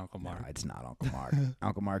know it's Uncle Mark. No, it's not Uncle Mark.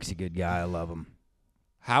 Uncle Mark's a good guy. I love him.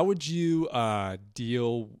 How would you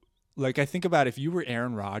deal? Like, I think about if you were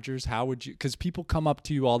Aaron Rodgers, how would you? Because people come up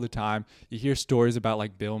to you all the time. You hear stories about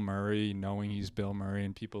like Bill Murray, knowing he's Bill Murray,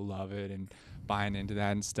 and people love it and buying into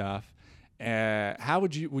that and stuff. How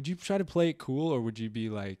would you? Would you try to play it cool, or would you be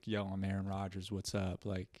like, "Yo, I'm Aaron Rodgers. What's up?"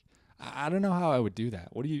 Like. I don't know how I would do that.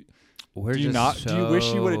 What do you? Do you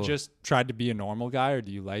wish you would have just tried to be a normal guy, or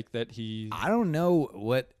do you like that he? I don't know,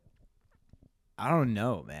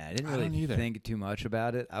 man. I didn't really either. think too much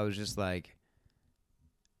about it. I was just like,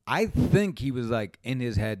 I think he was like in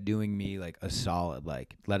his head doing me like a solid,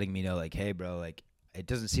 like letting me know, like, hey, bro, like it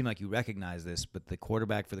doesn't seem like you recognize this, but the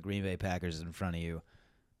quarterback for the Green Bay Packers is in front of you.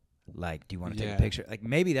 Like, do you want to take a picture? Like,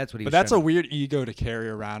 maybe that's what he was. But that's a weird ego to carry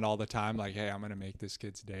around all the time. Like, hey, I'm going to make this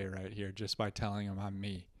kid's day right here just by telling him I'm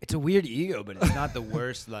me. It's a weird ego, but it's not the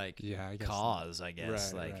worst, like, I guess cause, I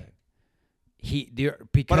guess. Right, like,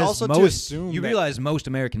 right. Because but also most, to assume you realize most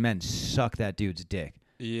American men suck that dude's dick.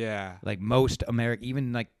 Yeah. Like, most American,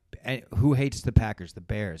 even, like, who hates the Packers? The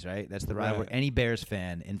Bears, right? That's the rivalry. Any Bears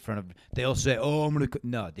fan in front of, they'll say, "Oh, I'm gonna."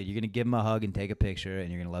 No, dude, you're gonna give him a hug and take a picture,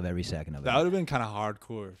 and you're gonna love every second of it. That would have been kind of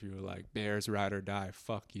hardcore if you were like, "Bears ride or die."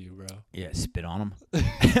 Fuck you, bro. Yeah, spit on him.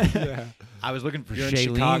 Yeah. I was looking for You're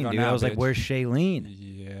Shailene, dude. now, I was like, bitch. "Where's Shailene?"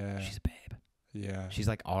 Yeah. She's a babe. Yeah. She's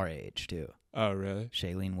like our age too. Oh, really?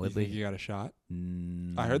 Shailene You Woodley. think you got a shot?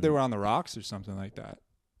 I heard they were on the rocks or something like that.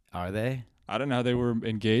 Are they? I don't know. They were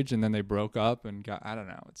engaged and then they broke up and got. I don't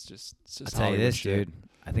know. It's just I'll tell you Hollywood this, shit. dude.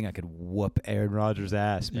 I think I could whoop Aaron Rodgers'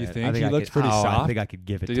 ass, man. You think? I He I looked could, pretty soft? I think I could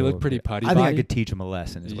give it Did to he him. look pretty putty? I think I body? could teach him a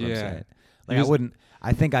lesson. Is what I'm Yeah. saying. Like I wouldn't.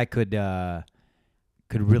 I think I could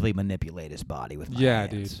really manipulate his body with my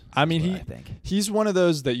hands. Dude. I mean, I think. he's one of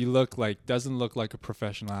those that you doesn't look like a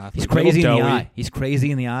professional athlete. He's crazy in the Little doughy. eye. He's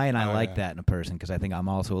crazy in the eye, and I like yeah. that in a person because I think I'm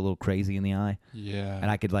also a little crazy in the eye. Yeah.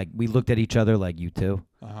 And I could we looked at each other like, you too.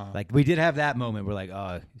 Uh-huh. Like we did have that moment. We're like,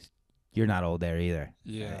 oh, you're not old there either.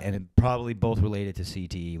 Yeah. And it probably both related to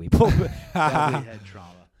CTE. We both probably had trauma.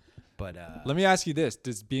 But let me ask you this: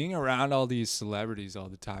 does being around all these celebrities all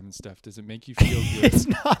the time and stuff, does it make you feel good? It's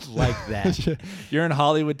not like that. You're in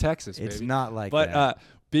Hollywood, Texas, baby. It's not like but, that.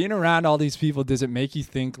 Being around all these people, does it make you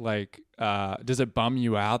think like? Does it bum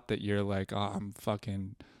you out that you're like, oh, I'm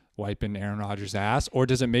fucking wiping Aaron Rodgers' ass, or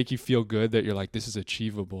does it make you feel good that you're like, this is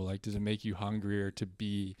achievable? Like, does it make you hungrier to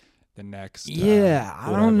be the next?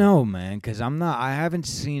 I don't know, man, because I haven't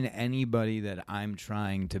seen anybody that I'm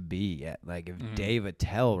trying to be yet. Like, if Dave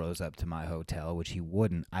Attell rose up to my hotel, which he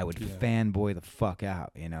wouldn't, I would fanboy the fuck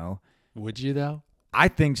out, you know? Would you, though? I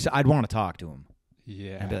think so. I'd want to talk to him.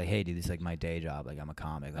 Yeah. I'd be like, hey, dude, this is like my day job. Like, I'm a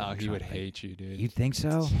comic. Like, he would hate you, dude. You think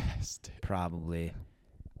so? Yes, dude. Probably.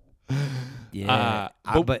 Yeah.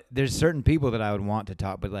 But there's certain people that I would want to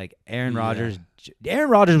talk, but like Aaron Rodgers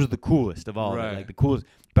was the coolest of all. Right. Like the coolest.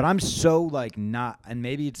 But I'm so like not, and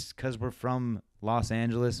maybe it's because we're from Los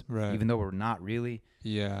Angeles, right? Even though we're not really.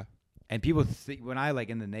 Yeah. And people when I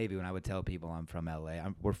in the Navy, when I would tell people I'm from LA,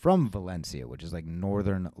 we're from Valencia, which is like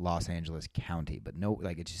northern Los Angeles County, but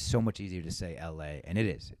it's just so much easier to say LA, and it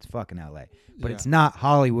is. It's fucking LA, but it's not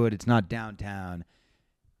Hollywood. It's not downtown.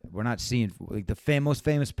 We're not seeing the most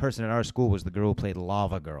famous person at our school was the girl who played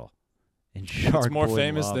Lava Girl. In Shark It's more Boy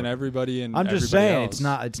famous Lava. than everybody in. I'm just saying else.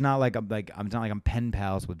 it's not like I'm pen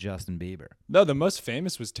pals with Justin Bieber. No, the most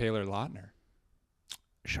famous was Taylor Lautner.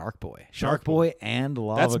 Shark Boy, and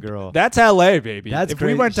Lava Girl. That's LA, baby. That's if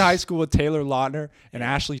crazy. we went to high school with Taylor Lautner and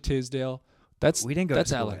Ashley Tisdale, we didn't go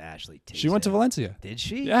that's to school LA. with Ashley Tisdale. She went to Valencia. Did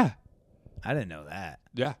she? Yeah. I didn't know that.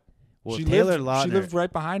 Yeah. Well, she Taylor Lautner, she lived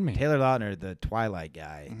right behind me. Taylor Lautner, the Twilight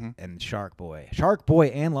guy, and Shark Boy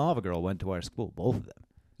and Lava Girl went to our school, both of them.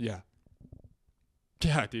 Yeah.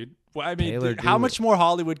 Yeah, dude. Well, I mean, Taylor how much more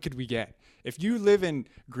Hollywood could we get? If you live in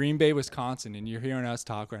Green Bay, Wisconsin, and you're hearing us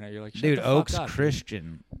talk right now, you're like, shut dude, the fuck Oaks up,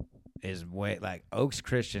 Christian is way like Oaks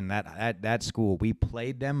Christian. That school, we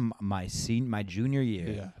played them my junior year.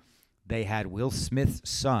 Yeah. They had Will Smith's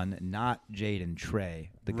son, not Jaden Trey,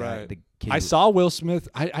 the guy, the kid. I saw Will Smith.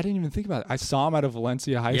 I didn't even think about it. I saw him at a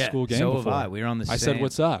Valencia high school game so before. have I. We were on the same. I said,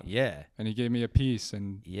 "What's up?" Yeah, and he gave me a piece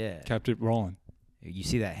and kept it rolling. You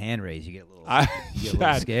see that hand raise, you get a little,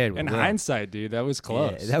 little scared. In hindsight, dude, that was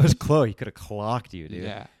close. Yeah, that was close. He could have clocked you, dude.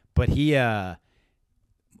 Yeah. But he, so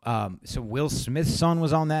Will Smith's son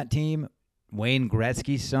was on that team. Wayne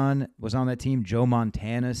Gretzky's son was on that team. Joe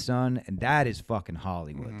Montana's son. And that is fucking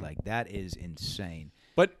Hollywood. Like, that is insane.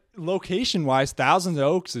 But location-wise, Thousand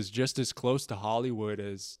Oaks is just as close to Hollywood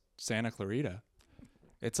as Santa Clarita.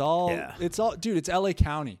 It's all, dude, it's LA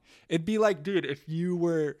County. It'd be like, dude, if you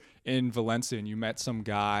were in Valencia and you met some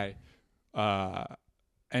guy,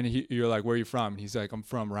 and you're like, where are you from? And he's like, I'm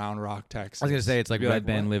from Round Rock, Texas. I was going to say, it's like Red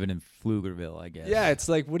Band what? living in Pflugerville, I guess. Yeah, it's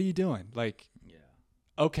like, what are you doing? Like,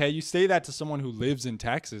 okay, you say that to someone who lives in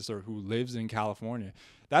Texas or who lives in California.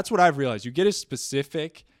 That's what I've realized. You get as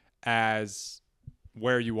specific as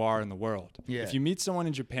where you are in the world. Yeah. If you meet someone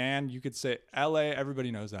in Japan, you could say LA.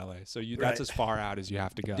 Everybody knows LA. So that's as far out as you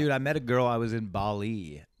have to go. Dude, I met a girl. I was in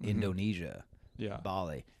Bali, Indonesia. Yeah.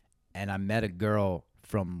 Bali. And I met a girl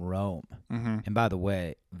from Rome. And by the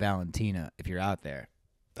way, Valentina, if you're out there,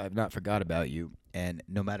 I've not forgot about you. And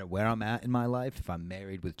no matter where I'm at in my life, if I'm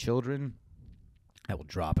married with children, I will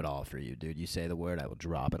drop it all for you, dude. You say the word, I will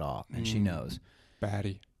drop it all. And she knows.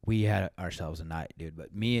 Batty. We had ourselves a night, dude.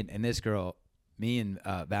 But me and this girl,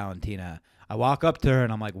 Valentina, I walk up to her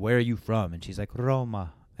and I'm like, where are you from? And she's like,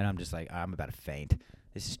 Roma. And I'm just like, I'm about to faint.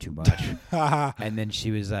 This is too much. And then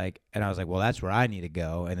she was like, and I was like, well, that's where I need to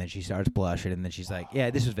go. And then she starts blushing. And then she's like, yeah,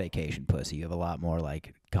 this is vacation, pussy. You have a lot more,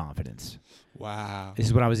 like, confidence. Wow. This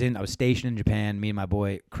is what I was in. I was stationed in Japan. Me and my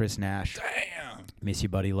boy, Chris Nash. Damn. Miss you,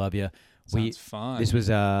 buddy. Love you. Sounds fun. This was,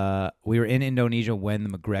 we were in Indonesia when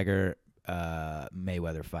the McGregor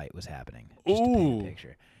Mayweather fight was happening. Just to paint a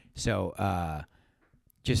picture. So,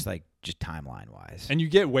 just timeline wise. And you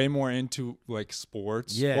get way more into like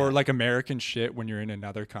sports or like American shit when you're in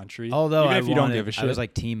another country. Although even if you don't give a shit. I was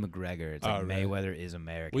like Team McGregor. It's like Mayweather is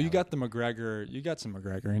American. Well, you got the McGregor. You got some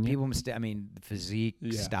McGregor in you. People physique,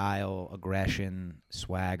 style, aggression,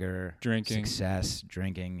 swagger, drinking, success,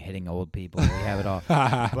 drinking, hitting old people. We have it all.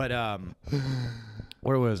 But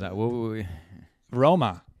where was that? What were we?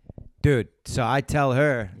 Roma. Dude, so I tell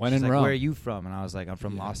her, when she's in like, Rome. Where are you from? And I was like, I'm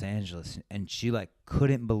from Los Angeles. And she like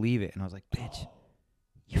couldn't believe it. And I was like, bitch,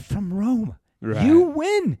 you're from Rome. Right. You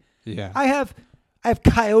win. Yeah. I have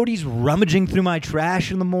coyotes rummaging through my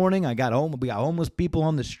trash in the morning. We got homeless people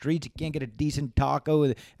on the streets. You can't get a decent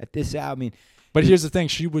taco at this hour. I mean, but here's the thing: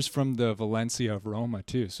 she was from the Valencia of Roma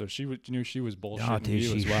too, so knew she was bullshitting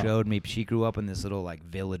you as well. She showed me. She grew up in this little like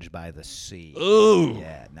village by the sea. Ooh.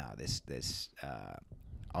 Yeah. No. This.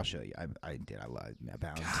 I'll show you. I love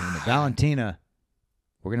Valentina. Valentina,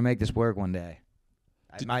 we're gonna make this work one day.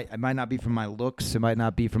 It might not be from my looks. It might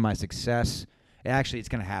not be from my success. Actually, it's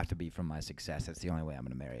gonna have to be from my success. That's the only way I'm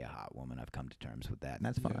gonna marry a hot woman. I've come to terms with that, and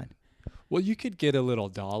that's fine. Well, you could get a little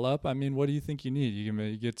doll up. I mean, what do you think you need? You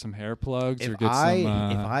can get some hair plugs or If get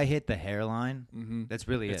some. If I hit the hairline, that's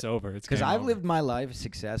really it's over. It's because I've lived my life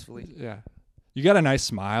successfully. Yeah, you got a nice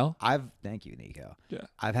smile. Thank you, Nico. Yeah,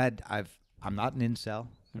 I'm not an incel.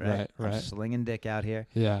 Right. I'm slinging dick out here.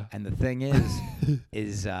 Yeah. And the thing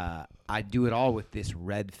is I do it all with this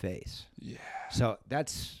red face. Yeah. So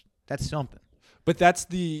that's something. But that's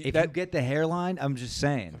the if you get the hairline, I'm just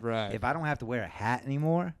saying. Right. If I don't have to wear a hat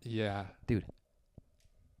anymore. Yeah. Dude.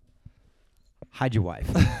 Hide your wife.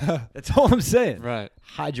 That's all I'm saying. Right.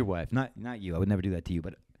 Hide your wife. Not you. I would never do that to you,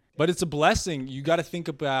 but it's a blessing. You got to think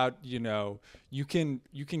about, you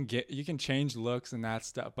can change looks and that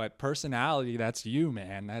stuff, but personality, that's you,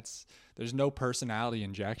 man. There's no personality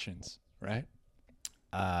injections, right?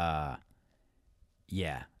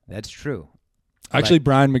 Yeah, that's true. Actually,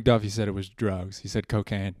 Brian McDuffie said it was drugs. He said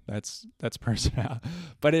cocaine. That's personality.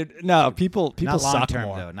 But people not suck long-term,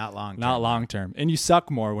 more. Though, not long term. Not long term. And you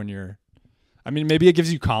suck more when you're, maybe it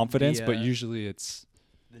gives you confidence, but usually it's.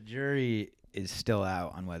 The jury is still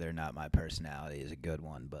out on whether or not my personality is a good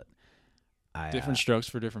one, but different strokes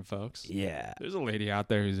for different folks. Yeah. There's a lady out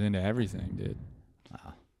there who's into everything, dude.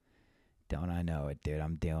 Wow. Don't I know it, dude?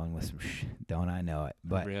 I'm dealing with some don't I know it?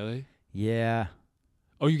 But really? Yeah.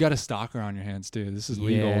 Oh, you got a stalker on your hands too. This is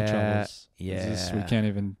legal troubles. Yeah. We can't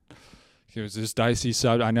even. It was this dicey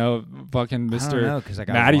sub. I know, fucking Mr. Because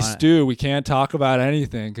Matty Stew. We can't talk about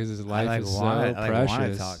anything because his life is so precious. I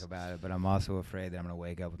want to talk about it, but I'm also afraid that I'm gonna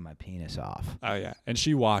wake up with my penis off. Oh yeah, and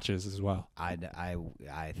she watches as well. I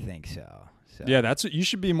think so. Yeah, that's what you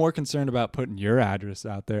should be more concerned about, putting your address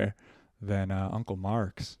out there than Uncle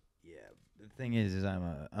Mark's. Yeah, the thing is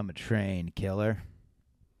I'm a trained killer.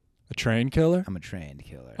 A train killer? I'm a trained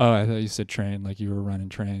killer. Oh, I thought you said train like you were running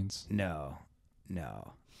trains. No.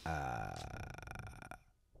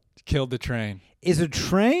 Killed the train. Is a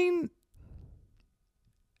train?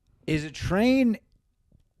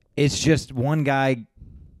 It's just one guy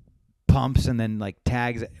pumps and then like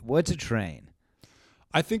tags. What's a train?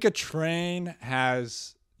 I think a train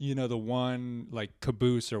has, the one like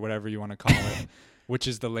caboose or whatever you want to call it, which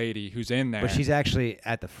is the lady who's in there. But she's actually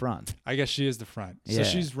at the front. I guess she is the front. Yeah. So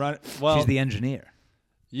she's running. Well, she's the engineer.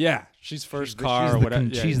 Yeah, she's first car or whatever.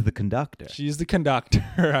 She's the conductor. She's the conductor,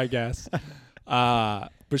 I guess. But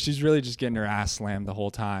she's really just getting her ass slammed the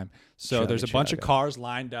whole time. So there's a bunch of cars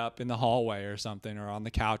lined up in the hallway or something, or on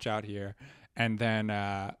the couch out here. And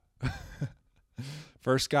then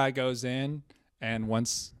first guy goes in, and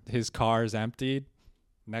once his car is emptied,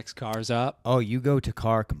 next car's up. Oh, you go to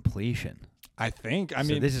car completion. I think.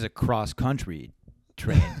 So this is a cross-country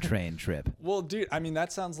train trip. Well, dude,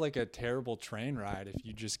 that sounds like a terrible train ride if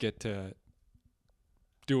you just get to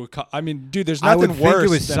do dude, there's nothing worse. I would worse think it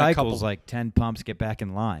was than cycles, like 10 pumps, get back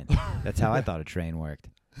in line. That's how I thought a train worked.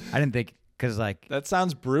 I didn't think, because like... That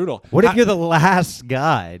sounds brutal. What if you're the last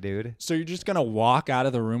guy, dude? So you're just going to walk out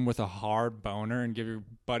of the room with a hard boner and give your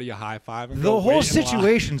buddy a high five? And the whole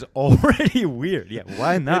situation's already weird. Yeah,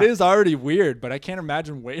 why not? It is already weird, but I can't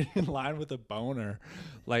imagine waiting in line with a boner.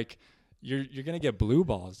 Like... You're gonna get blue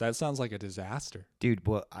balls. That sounds like a disaster, dude.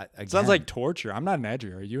 Well, it sounds like torture. I'm not an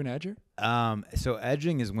edger. Are you an edger? So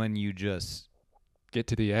edging is when you just get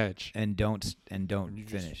to the edge and don't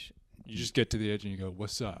finish. You just get to the edge and you go,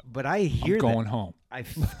 "What's up?" But I hear I'm going home.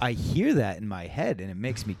 I hear that in my head, and it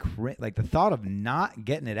makes me like the thought of not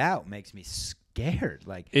getting it out makes me scared.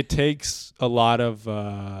 Like it takes a lot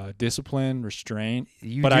of discipline, restraint.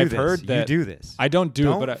 But I've heard that you do this. I don't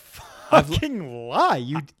do it, but fucking lie.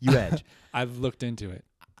 You edge. I've looked into it.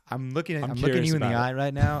 I'm looking you in the eye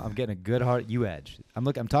right now. I'm getting a good heart. You edge. I'm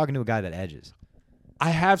talking to a guy that edges. I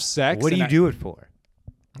have sex. What do you do it for?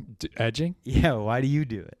 Edging? Yeah. Why do you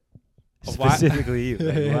do it? Specifically you.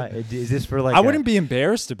 Like, why? Is this for like? I wouldn't be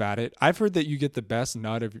embarrassed about it. I've heard that you get the best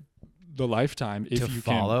nut of the lifetime if you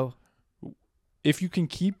follow. If you can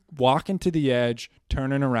keep walking to the edge,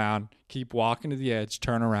 turning around, keep walking to the edge,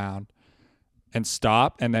 turn around. And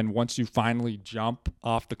stop, and then once you finally jump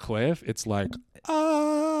off the cliff, it's like,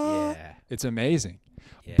 yeah, it's amazing.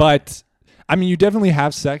 Yeah. But, you definitely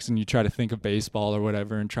have sex and you try to think of baseball or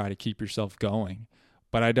whatever and try to keep yourself going.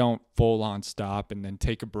 But I don't full on stop and then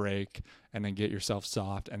take a break and then get yourself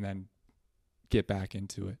soft and then get back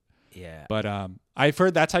into it. Yeah. But I've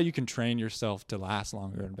heard that's how you can train yourself to last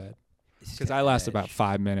longer in bed. Because I last about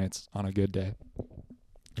 5 minutes on a good day.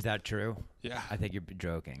 Is that true? Yeah. I think you're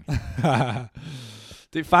joking.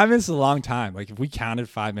 Dude, 5 minutes is a long time. Like if we counted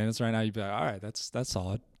 5 minutes right now, you'd be like, all right, that's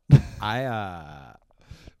solid.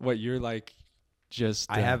 What you're like just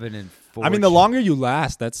I have an unfortunate... the longer you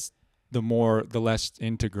last, that's the less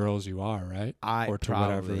into girls you are, right? Or to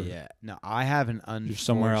probably, whatever. Yeah. No, I have an unfortunate... You're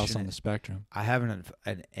somewhere else on the spectrum. I have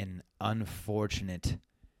an unfortunate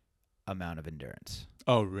amount of endurance.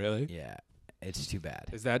 Oh, really? Yeah. It's too bad.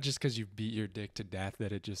 Is that just because you beat your dick to death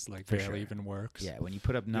that it just like barely even works? Yeah, when you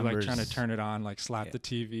put up numbers, you're like trying to turn it on, like slap the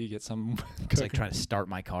TV, get some. It's like trying to start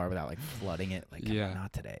my car without like flooding it. Like,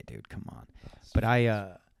 not today, dude. Come on. But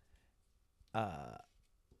I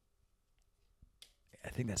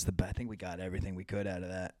think that's I think we got everything we could out of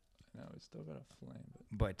that. No, we still got a flame.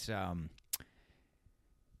 But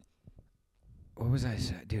what was I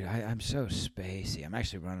saying? Dude, I'm so spacey. I'm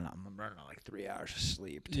actually running on like 3 hours of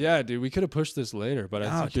sleep. Dude. Yeah, dude, we could have pushed this later, but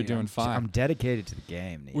I think you're doing fine. I'm dedicated to the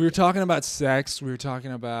game. We were talking about sex. We were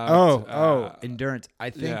talking about... endurance. I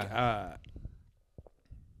think... I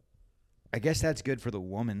guess that's good for the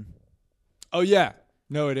woman. Oh, yeah.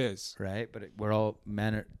 No, it is. Right? But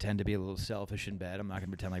men tend to be a little selfish in bed. I'm not going to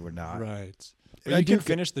pretend like we're not. Right. But you can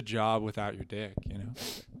finish the job without your dick, Yeah,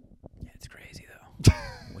 it's crazy, though.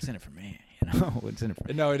 What's in it for me? What's in it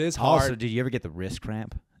for? No, it is hard. Also, did you ever get the wrist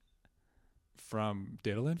cramp from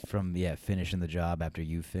diddling? From finishing the job after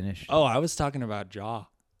you finished. Oh, I was talking about jaw.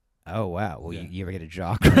 Oh wow! Well, you ever get a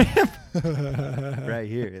jaw cramp? Right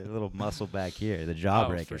here, a little muscle back here, the jaw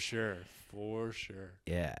breaker. For sure.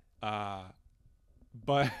 Yeah.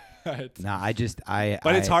 But But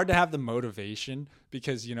it's hard to have the motivation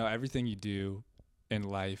because everything you do in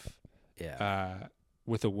life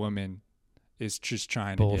with a woman is just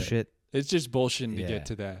trying bullshit. It's just bullshitting to get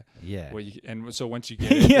to that. Yeah. And so once you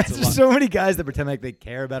get it, yeah, there's so many guys that pretend like they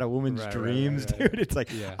care about a woman's dreams, right. dude. It's like,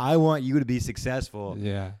 I want you to be successful.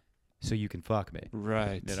 Yeah. So you can fuck me.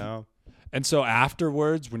 Right. You know? And so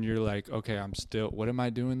afterwards, when you're like, okay, what am I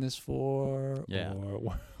doing this for? Yeah.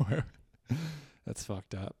 Or that's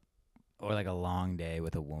fucked up. Or like a long day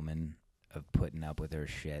with a woman of putting up with her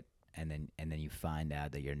shit, and then you find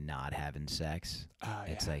out that you're not having sex.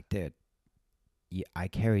 It's like, dude, I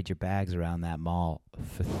carried your bags around that mall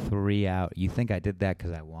for 3 hours. You think I did that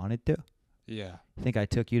because I wanted to? Yeah. You think I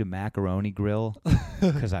took you to Macaroni Grill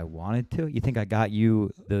because I wanted to? You think I got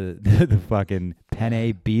you the fucking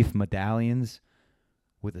penne beef medallions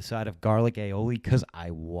with a side of garlic aioli because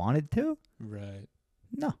I wanted to? Right.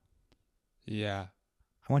 No. Yeah.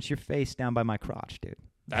 I want your face down by my crotch, dude.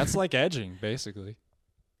 That's like edging, basically.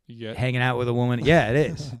 Hanging out with a woman. Yeah,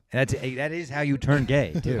 it is. That is how you turn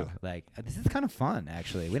gay, too. Like, this is kind of fun,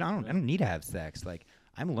 actually. I don't need to have sex. Like,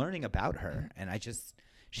 I'm learning about her, and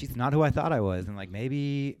she's not who I thought I was, and like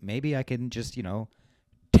maybe I can just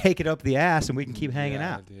take it up the ass and we can keep hanging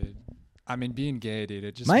out. Dude. I mean, being gay, dude.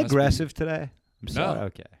 It just am I aggressive today? I'm sorry. No.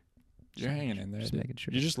 Okay. You're hanging in there. Just making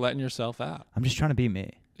sure. You're just letting yourself out. I'm just trying to be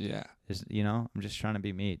me. Yeah. I'm just trying to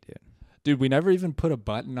be me, dude. Dude, we never even put a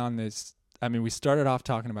button on this. I mean, we started off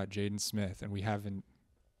talking about Jaden Smith, and we haven't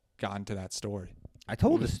gotten to that story. I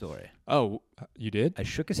told the story. Oh, you did? I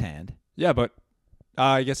shook his hand. Yeah, but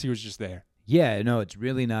I guess he was just there. Yeah, no, it's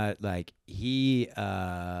really not like he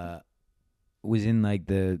was in like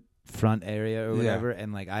the front area or whatever,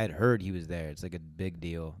 and like I had heard he was there. It's like a big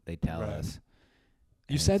deal. They tell us.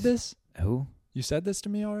 You said this? Who? You said this to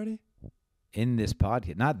me already? In this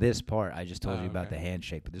podcast, not this part. I just told you about the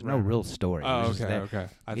handshake, but there's no real story. Oh, okay.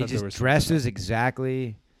 I thought he just dresses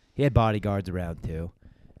exactly. He had bodyguards around too,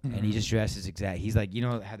 and he just dresses exactly. He's like, you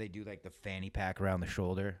know how they do like the fanny pack around the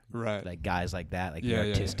shoulder, right? Like guys like that, like the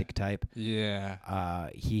artistic type. Yeah.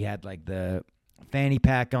 He had like the fanny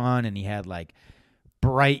pack on, and he had like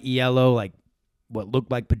bright yellow, like what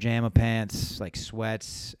looked like pajama pants, like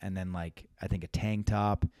sweats, and then like I think a tank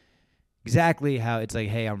top. Exactly how it's like,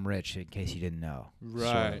 hey, I'm rich, in case you didn't know.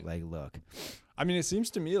 Right. So, like, look. I mean, it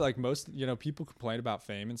seems to me like most, people complain about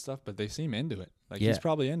fame and stuff, but they seem into it. Like, he's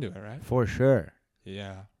probably into it, right? For sure.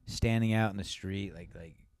 Yeah. Standing out in the street, like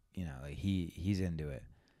he's into it.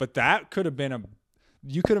 But that could have been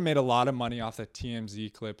you could have made a lot of money off that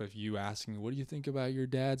TMZ clip of you asking, what do you think about your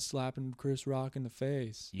dad slapping Chris Rock in the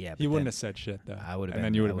face? Yeah. He wouldn't have said shit, though. I would have and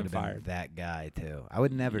then you would have been fired. That guy, too. I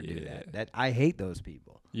would never do that. I hate those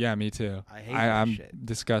people. Yeah, me too. I hate that I'm shit.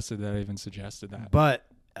 disgusted that I even suggested that. But,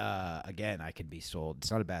 again, I can be sold. It's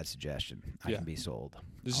not a bad suggestion. I can be sold.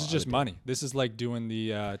 This is just money. This is like doing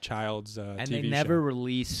the child's TV show. And they never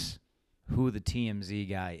release who the TMZ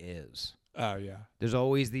guy is. Oh, yeah. There's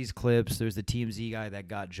always these clips. There's the TMZ guy that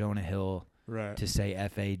got Jonah Hill to say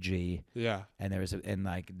FAG. Yeah. And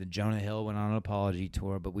the Jonah Hill went on an apology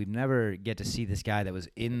tour, but we'd never get to see this guy that was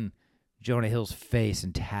in Jonah Hill's face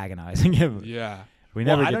antagonizing him. Yeah.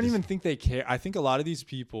 I don't even think they care. I think a lot of these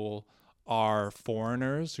people are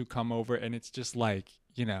foreigners who come over, and it's just like,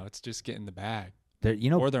 it's just getting the bag.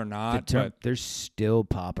 Or they're not. But there's still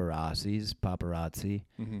paparazzi.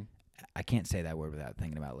 Mm-hmm. I can't say that word without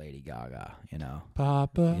thinking about Lady Gaga,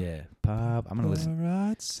 Papa. Yeah, Pop. I'm going to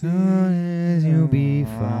listen. Soon as you'll be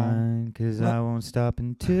fine, because I won't stop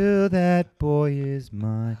until that boy is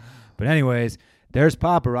mine. But anyways, there's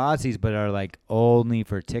paparazzis, but are like only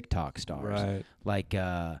for TikTok stars. Right. Like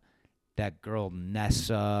that girl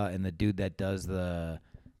Nessa and the dude that does the...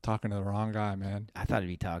 Talking to the wrong guy, man. I thought he'd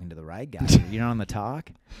be talking to the right guy. You're not on the talk?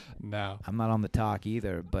 No. I'm not on the talk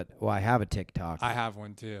either, but I have a TikTok. I have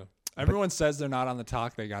one too. Everyone says they're not on the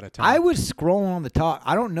talk. They got to talk. I was scrolling on the talk.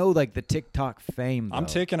 I don't know like the TikTok fame, though. I'm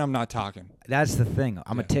ticking. I'm not talking. That's the thing.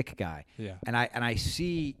 I'm a tick guy. Yeah. And I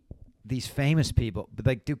see these famous people, but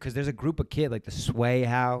like, dude, because there's a group of kids like the Sway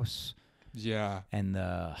House. Yeah. And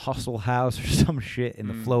the Hustle House or some shit, and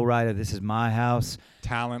the Flow Rider, This Is My House.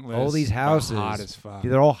 Talentless. All these houses. Hot as fuck.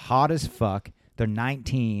 Dude, they're all hot as fuck. They're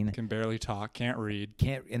 19. Can barely talk. Can't read.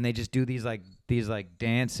 And they just do these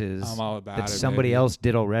dances. I'm all about that it, somebody baby. else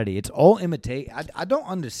did already. It's all imitate. I don't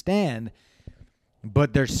understand,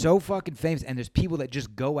 but they're so fucking famous. And there's people that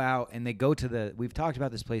just go out and they go to we've talked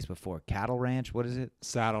about this place before. Cattle Ranch. What is it?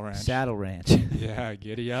 Saddle Ranch. Saddle Ranch. Yeah,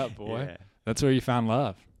 giddy up, boy. Yeah. That's where you found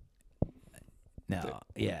love. No,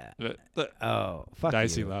 yeah. Oh, fuck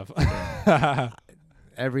dicey you. love.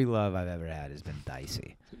 Every love I've ever had has been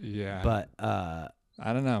dicey. Yeah. But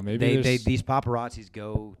I don't know. Maybe these paparazzis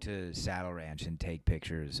go to Saddle Ranch and take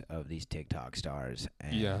pictures of these TikTok stars.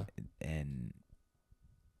 And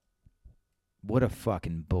what a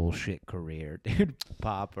fucking bullshit career, dude.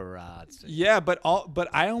 Paparazzi. Yeah, but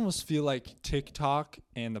I almost feel like TikTok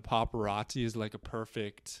and the paparazzi is like a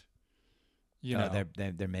perfect,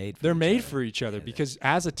 they're made for each other because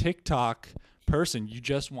as a TikTok person, you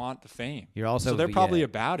just want the fame. You're also so they're probably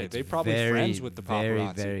about it. They're probably friends with the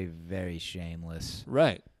paparazzi. Very, very, very shameless.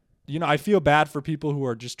 Right. I feel bad for people who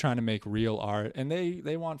are just trying to make real art and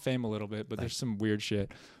they want fame a little bit, but there's some weird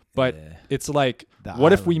shit. But it's like,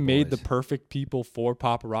 what if we made the perfect people for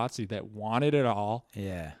paparazzi that wanted it all?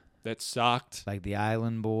 Yeah. That sucked. Like the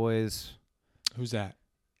Island Boys. Who's that?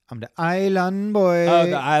 I'm the Island Boy. Oh,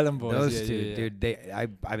 the Island Boys. Those two, dude.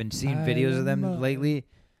 I've been seeing videos of them lately.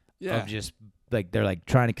 Yeah. Of just like they're like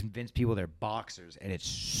trying to convince people they're boxers, and it's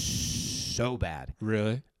so bad.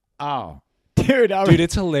 Really? Oh, dude,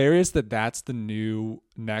 it's hilarious that's the new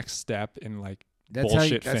next step in like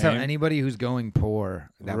bullshit fame. That's how anybody who's going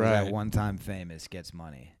poor that was at one time famous gets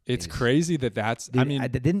money. It's crazy that's.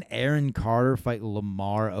 Dude, didn't Aaron Carter fight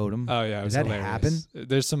Lamar Odom? Oh yeah, does that happen?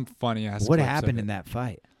 There's some funny ass. What happened in that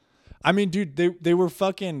fight? I mean, dude, they were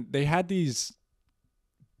fucking. They had these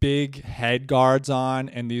big head guards on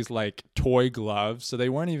and these like toy gloves, so they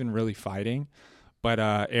weren't even really fighting. But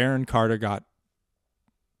Aaron Carter got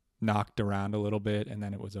knocked around a little bit, and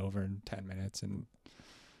then it was over in 10 minutes, and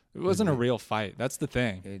it wasn't a real fight. That's the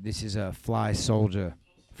thing. This is a fly soldier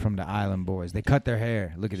from the Island Boys. They cut their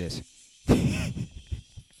hair. Look at this.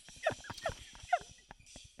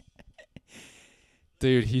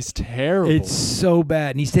 Dude, he's terrible. It's so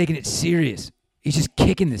bad, and he's taking it serious. He's just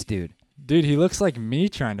kicking this dude. Dude, he looks like me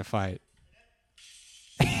trying to fight.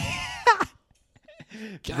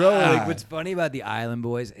 Bro, like what's funny about the Island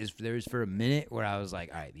Boys is there's for a minute where I was like,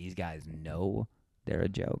 all right, these guys know they're a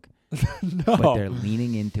joke. No. But they're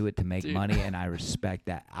leaning into it to make money, and I respect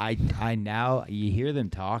that. I now, you hear them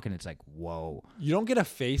talk, and it's like, whoa. You don't get a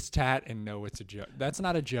face tat and know it's a joke. That's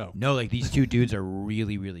not a joke. No, like these two dudes are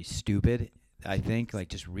really, really stupid, I think. Like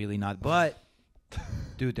just really not. But,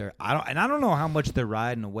 dude, I don't know how much they're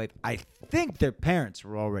riding away. I think their parents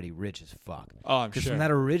were already rich as fuck. Oh, I'm sure. Because from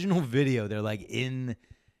that original video, they're like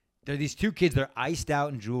they're these two kids, they're iced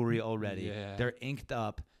out in jewelry already. Yeah. They're inked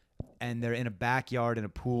up. And they're in a backyard in a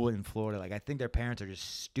pool in Florida. Like, I think their parents are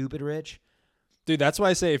just stupid rich. Dude, that's why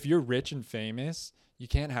I say if you're rich and famous, you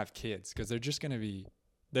can't have kids because they're just going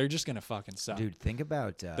to fucking suck. Dude, think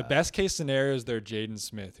about... the best case scenario is they're Jaden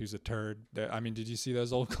Smith, who's a turd. Did you see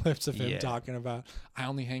those old clips of him talking about, I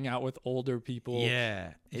only hang out with older people?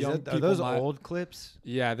 Yeah. Are those old clips?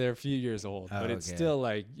 Yeah, they're a few years old. But it's still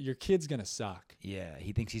like, your kid's going to suck. Yeah,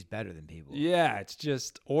 he thinks he's better than people. Yeah, it's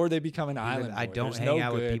just... Or they become an island boy. I don't hang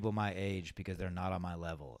out with people my age because they're not on my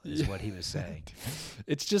level, is what he was saying.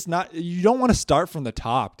 It's just not... You don't want to start from the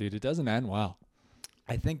top, dude. It doesn't end well.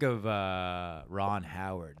 I think of Ron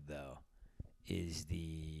Howard, though, is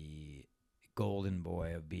the golden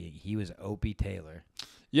boy of being... He was Opie Taylor.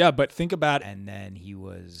 Yeah, but think about... And then he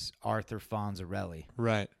was Arthur Fonzarelli.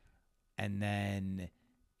 Right. And then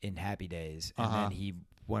in Happy Days. And then he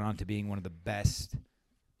went on to being one of the best...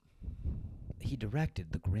 He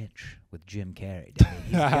directed The Grinch with Jim Carrey.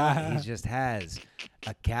 He just has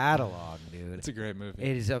a catalog, dude. It's a great movie.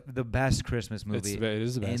 It is the best Christmas movie it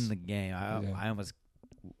is the best. in the game. I almost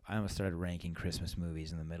started ranking Christmas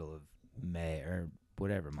movies in the middle of May or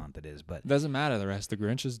whatever month it is. But it doesn't matter the rest. The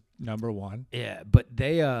Grinch is number one. Yeah, but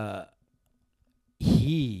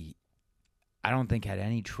I don't think had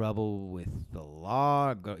any trouble with the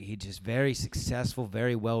law. He just very successful,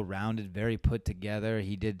 very well-rounded, very put together.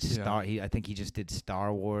 He did I think he just did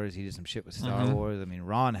Star Wars. He did some shit with Star Wars. I mean,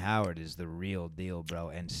 Ron Howard is the real deal, bro,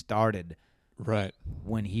 and started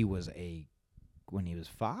when he was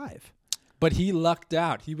 5. But he lucked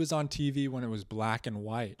out. He was on TV when it was black and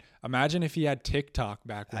white. Imagine if he had TikTok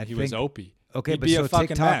back when he was Opie. Okay, but so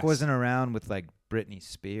TikTok wasn't around with like Britney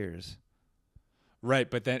Spears. Right,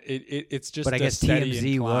 but then it's just. But I guess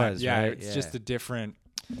TMZ was. Yeah, right? it's just a different.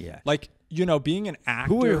 Yeah, like being an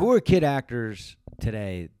actor. Who are kid actors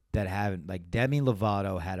today that haven't like Demi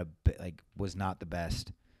Lovato had was not the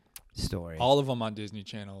best story. All of them on Disney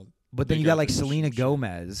Channel. But then you got like Selena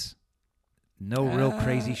Gomez. No real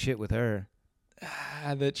crazy shit with her.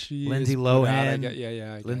 That she Lindsay Lohan.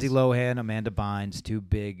 I Lindsay Lohan, Amanda Bynes, two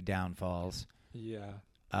big downfalls. Yeah.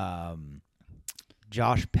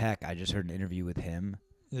 Josh Peck, I just heard an interview with him.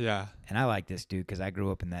 Yeah. And I like this dude because I grew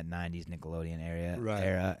up in that 90s Nickelodeon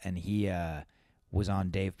era. And he was on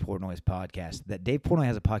Dave Portnoy's podcast. That Dave Portnoy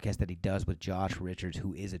has a podcast that he does with Josh Richards,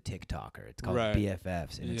 who is a TikToker. It's called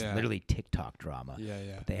BFFs, and it's literally TikTok drama. Yeah.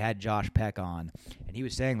 But they had Josh Peck on, and he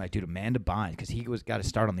was saying, like, dude, Amanda Bynes, because he got to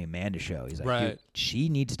start on the Amanda show. He's like, dude, she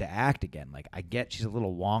needs to act again. Like, I get she's a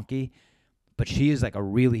little wonky, but she is like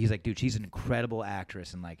he's like, dude, she's an incredible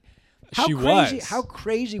actress. And like, how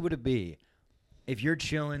crazy would it be if you're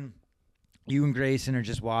chilling, you and Grayson are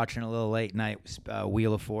just watching a little late night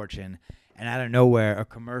Wheel of Fortune, and out of nowhere, a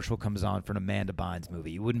commercial comes on for an Amanda Bynes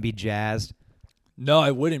movie. You wouldn't be jazzed? No, I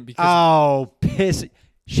wouldn't. Because piss.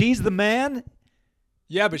 She's the man?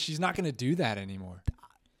 Yeah, but she's not going to do that anymore.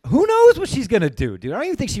 Who knows what she's going to do, dude? I don't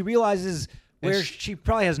even think she realizes where she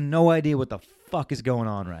probably has no idea what the fuck is going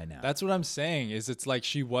on right now. That's what I'm saying, is it's like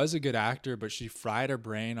she was a good actor, but she fried her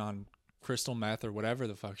brain on crystal meth or whatever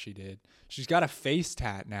the fuck she did. She's got a face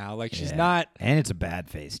tat now. Like, she's not... And it's a bad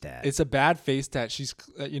face tat. It's a bad face tat. She's,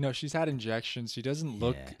 she's had injections. She doesn't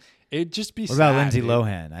look... It'd just be sad. What about Lindsay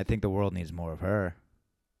Lohan? I think the world needs more of her.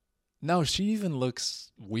 No, she even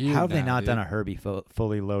looks weird. How have they not done a Herbie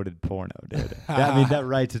fully loaded porno, dude? I mean, that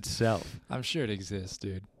writes itself. I'm sure it exists,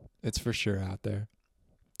 dude. It's for sure out there.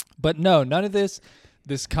 But no, none of this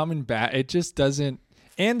coming back. It just doesn't...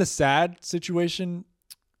 And the sad situation...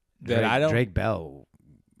 Drake Bell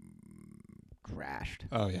crashed.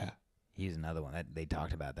 Oh, yeah. He's another one. They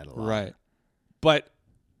talked about that a lot. Right. But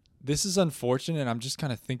this is unfortunate, and I'm just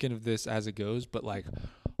kind of thinking of this as it goes, but like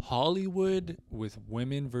Hollywood with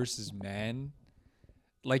women versus men,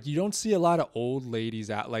 like you don't see a lot of old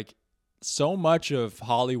ladies out. Like so much of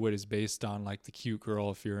Hollywood is based on like the cute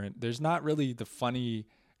girl. There's not really the funny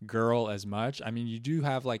girl as much. I mean, you do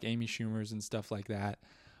have like Amy Schumer's and stuff like that,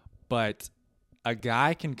 but a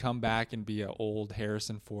guy can come back and be an old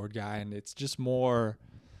Harrison Ford guy, and it's just more,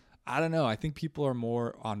 I don't know. I think people are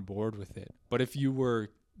more on board with it. But if you were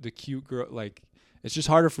the cute girl, like, it's just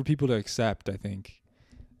harder for people to accept, I think.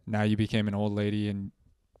 Now you became an old lady, and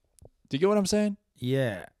do you get what I'm saying?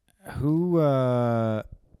 Yeah. Who,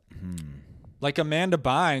 Like Amanda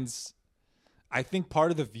Bynes, I think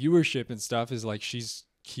part of the viewership and stuff is like she's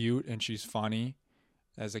cute and she's funny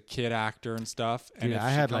as a kid actor and stuff. Dude, and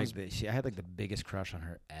I had like the biggest crush on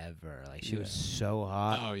her ever. Like she was so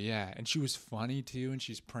hot. Oh yeah, and she was funny too. And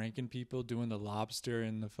she's pranking people, doing the lobster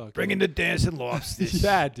and the fucking bringing the dancing lobsters.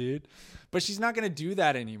 Yeah, dude. But she's not gonna do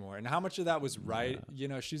that anymore. And how much of that was right?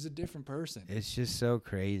 She's a different person. It's just so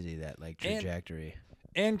crazy, that like trajectory.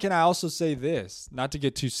 And can I also say this? Not to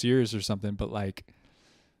get too serious or something, but like,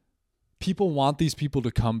 people want these people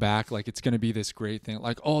to come back. Like it's gonna be this great thing.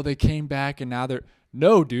 Like, oh, they came back and now they're...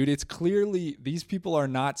 No, dude, it's clearly these people are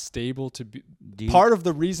not stable to be. Part of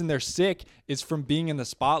the reason they're sick is from being in the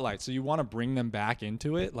spotlight. So you want to bring them back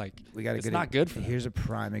into it? Like, it's not good for them. Here's a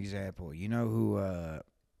prime example. You know who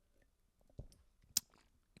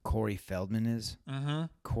Corey Feldman is? Mm-hmm.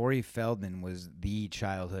 Corey Feldman was the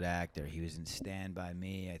childhood actor. He was in Stand By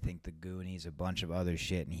Me, I think The Goonies, a bunch of other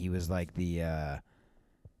shit, and he was like the...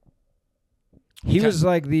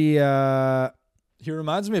 He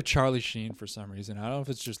reminds me of Charlie Sheen for some reason. I don't know if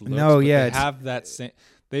it's just looks. No, yeah, they have that same.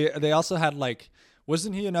 They also had like,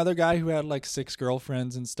 wasn't he another guy who had like 6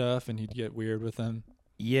 girlfriends and stuff, and he'd get weird with them?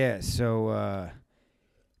 Yeah. So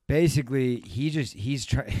basically, he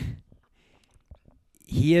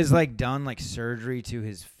has like done like surgery to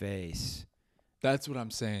his face. That's what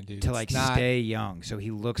I'm saying, dude. To like stay young, so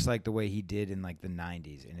he looks like the way he did in like the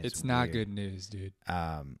 90s, and it's not good news, dude.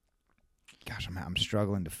 Gosh, I'm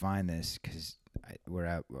struggling to find this because we're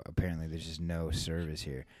out. Apparently, there's just no service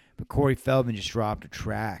here. But Corey Feldman just dropped a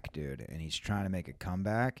track, dude, and he's trying to make a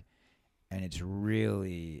comeback. And it's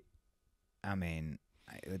really, I mean,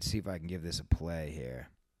 let's see if I can give this a play here.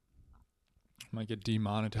 Might get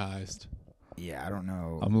demonetized. Yeah, I don't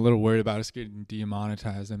know. I'm a little worried about us getting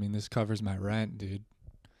demonetized. I mean, this covers my rent, dude.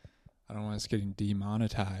 I don't want us getting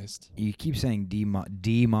demonetized. You keep saying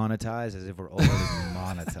demonetized as if we're already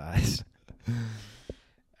monetized.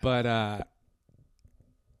 But,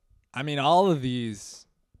 I mean, all of these,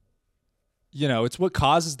 it's what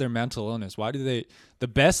causes their mental illness. Why do they... The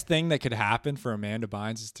best thing that could happen for Amanda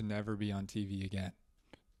Bynes is to never be on TV again.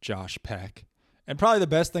 Josh Peck. And probably the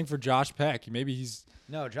best thing for Josh Peck, maybe he's...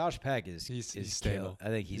 No, Josh Peck is stable. I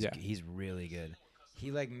think he's really good. He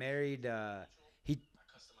like married...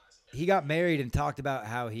 He got married and talked about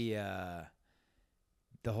how he... the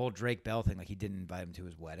whole Drake Bell thing, like he didn't invite him to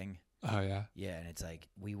his wedding. Oh, yeah? Yeah, and it's like,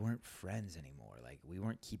 we weren't friends anymore. Like, we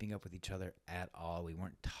weren't keeping up with each other at all. We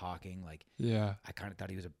weren't talking. Like, yeah, I kind of thought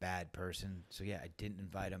he was a bad person. So, yeah, I didn't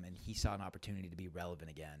invite him, and he saw an opportunity to be relevant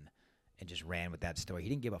again and just ran with that story. He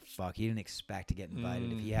didn't give a fuck. He didn't expect to get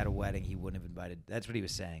invited. If he had a wedding, he wouldn't have invited. That's what he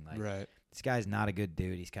was saying. Like, right. This guy's not a good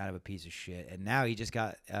dude. He's kind of a piece of shit. And now he just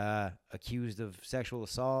got accused of sexual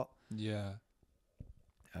assault. Yeah.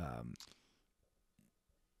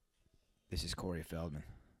 This is Corey Feldman.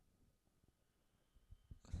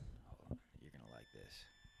 Hold on. You're going to like this.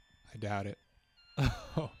 I doubt it.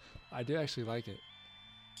 Oh, I do actually like it.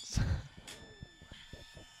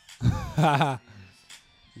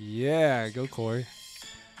 Yeah, go Corey.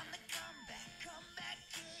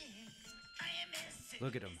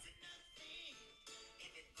 Look at him.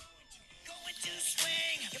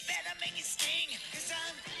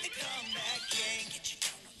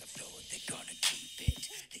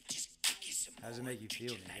 How does it make you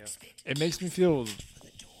feel, Nico? It makes me feel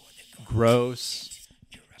gross,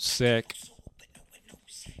 sick.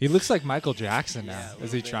 He looks like Michael Jackson now. Yeah,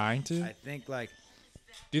 Is he bit. trying to? I think, like...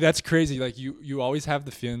 Dude, that's crazy. Like, you always have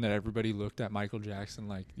the feeling that everybody looked at Michael Jackson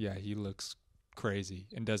like, yeah, he looks crazy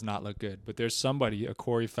and does not look good. But there's somebody, a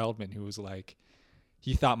Corey Feldman, who was like,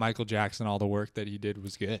 he thought Michael Jackson, all the work that he did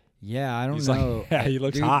was good. Yeah, I don't He's know. like, yeah, he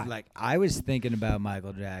looks Dude, hot. Like, I was thinking about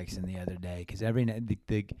Michael Jackson the other day because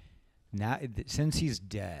now since he's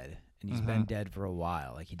dead, and he's been dead for a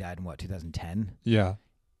while, like he died in 2010? Yeah.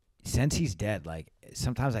 Since he's dead, like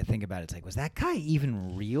sometimes I think about it, it's like, was that guy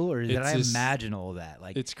even real, or did I imagine all that?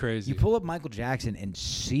 Like, it's crazy. You pull up Michael Jackson and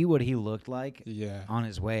see what he looked like on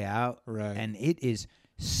his way out, right? And it is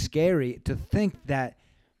scary to think that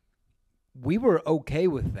we were okay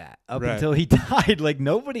with that up until he died. Like,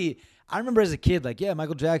 nobody. I remember as a kid, like, yeah,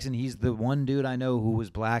 Michael Jackson, he's the one dude I know who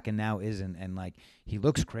was black and now isn't, and like he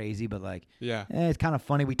looks crazy, but like, it's kind of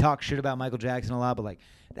funny. We talk shit about Michael Jackson a lot, but like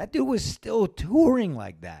that dude was still touring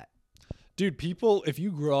like that. Dude, people, if you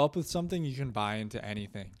grow up with something, you can buy into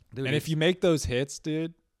anything. Dude, and if you make those hits,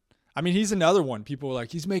 dude, I mean, he's another one. People were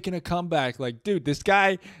like, he's making a comeback. Like, dude, this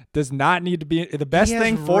guy does not need to be. The best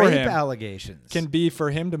thing for him allegations can be for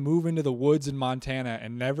him to move into the woods in Montana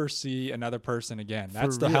and never see another person again.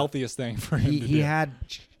 That's the healthiest thing for him to do. He had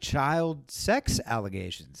child sex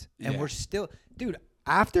allegations. And we're still, dude,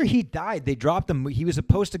 after he died, they dropped him. He was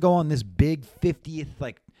supposed to go on this big 50th,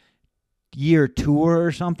 like, year tour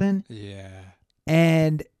or something. Yeah.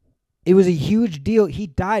 And it was a huge deal. He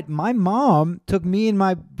died. My mom took me and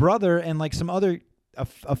my brother and like some other a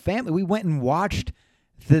family. We went and watched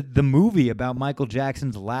the movie about Michael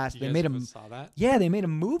Jackson's last. You guys saw that? Yeah, they made a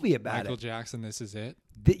movie about Michael Jackson, This Is It.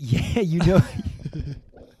 Yeah, you know.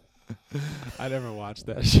 I never watched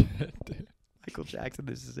that shit. Dude. Michael Jackson,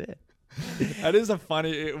 This Is It. That is a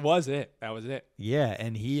funny. It was it. That was it. Yeah,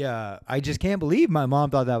 and he. I just can't believe my mom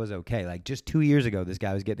thought that was okay. Like just 2 years ago, this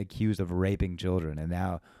guy was getting accused of raping children, and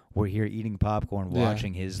now we're here eating popcorn,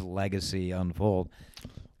 watching his legacy unfold.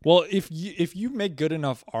 Well, if you make good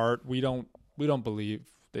enough art, we don't believe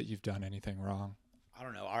that you've done anything wrong. I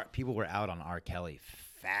don't know. People were out on R. Kelly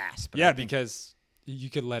fast. But yeah, because you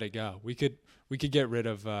could let it go. We could get rid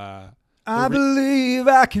of. I believe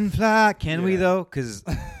I can fly. Can we though? Because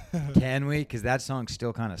can we? Because that song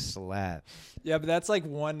still kind of slaps. Yeah, but that's like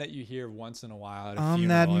one that you hear once in a while at a on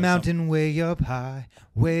that mountain way up high,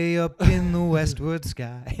 way up in the westward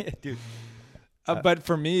sky, dude. But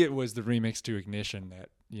for me, it was the remix to Ignition that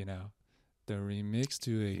the remix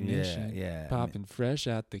to Ignition, popping fresh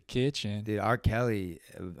out the kitchen. Dude, R. Kelly,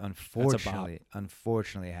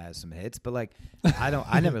 unfortunately has some hits, but like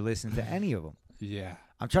I never listened to any of them. Yeah.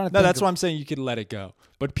 I'm trying to. No, that's why I'm saying you could let it go.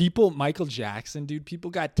 But Michael Jackson, dude,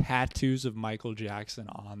 people got tattoos of Michael Jackson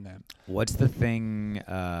on them. What's the thing?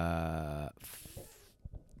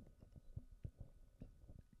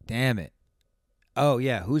 Damn it! Oh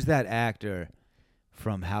yeah, who's that actor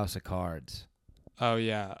from House of Cards? Oh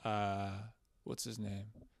yeah, what's his name?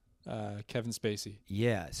 Kevin Spacey.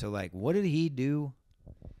 Yeah. So like, what did he do?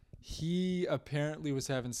 He apparently was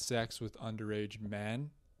having sex with underage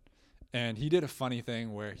men. And he did a funny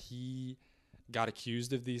thing where he got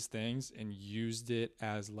accused of these things and used it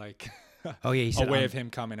as like he said, a way of him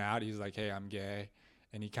coming out. He's like, hey, I'm gay.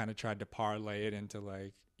 And he kind of tried to parlay it into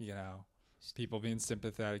like, people being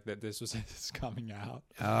sympathetic that this was his coming out.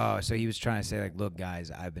 Oh, so he was trying to say like, look,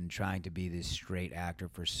 guys, I've been trying to be this straight actor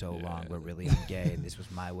for so long, but really I'm gay. And this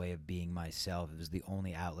was my way of being myself. It was the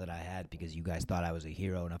only outlet I had because you guys thought I was a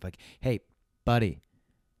hero. And I'm like, hey, buddy.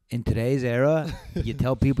 In today's era, you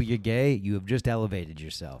tell people you're gay, you have just elevated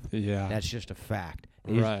yourself. Yeah. That's just a fact.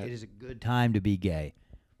 It is a good time to be gay.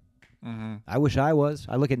 Mm-hmm. I wish I was.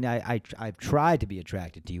 I've tried to be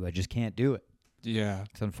attracted to you. I just can't do it. Yeah.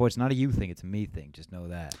 So unfortunately, it's not a you thing. It's a me thing. Just know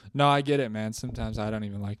that. No, I get it, man. Sometimes I don't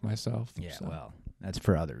even like myself. Yeah, so. Well, That's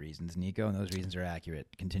for other reasons, Nico, and those reasons are accurate.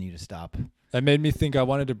 Continue to stop. That made me think I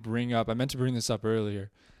meant to bring this up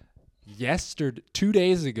earlier. 2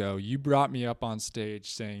 days ago, you brought me up on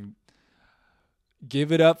stage saying,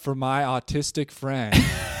 "Give it up for my autistic friend."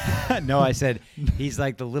 No, I said, he's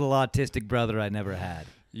like the little autistic brother I never had.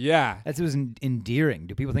 Yeah. That was endearing.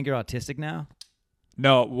 Do people think you're autistic now?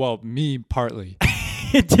 No, well, me partly.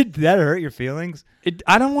 Did that hurt your feelings?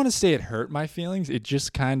 I don't want to say it hurt my feelings. It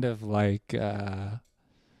just kind of like, it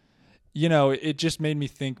just made me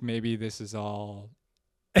think maybe this is all.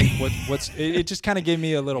 It just kind of gave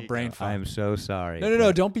me a little brain fog. I'm so sorry.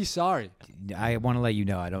 No, don't be sorry. I want to let you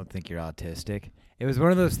know I don't think you're autistic. It was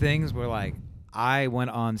one of those things where like I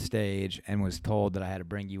went on stage and was told that I had to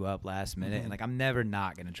bring you up last minute, and like I'm never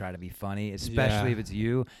not going to try to be funny, especially if it's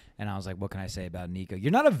you. And I was like, what can I say about Nico?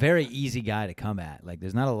 You're not a very easy guy to come at. Like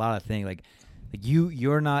there's not a lot of things like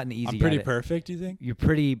you're not an easy guy. I'm pretty perfect, you think? You're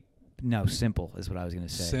pretty simple is what I was going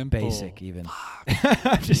to say. Simple. Basic even.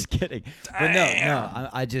 I'm just kidding. But no,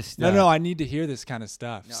 I just No, I need to hear this kind of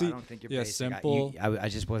stuff. No, See, I don't think you're basic. Simple. I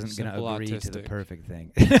just wasn't going to agree to the autistic. perfect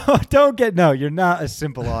thing. No, you're not a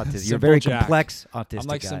simple autistic. You're a very complex autistic. I'm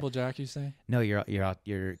like guy. Simple Jack, you say? No,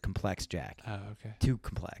 you're complex Jack. Oh, okay. Too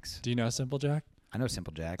complex. Do you know Simple Jack? I know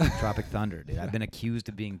Simple Jack. Tropic Thunder, dude. I've been accused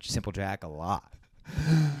of being Simple Jack a lot.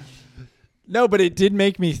 No, but it did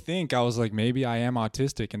make me think. I was like, maybe I am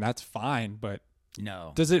autistic, and that's fine. But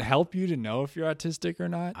no, does it help you to know if you're autistic or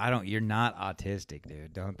not? You're not autistic,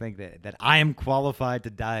 dude. Don't think that I am qualified to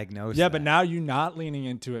diagnose. Yeah, that. but now you not leaning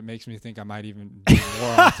into it makes me think I might even be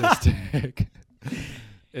more autistic.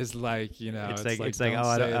 It's like it's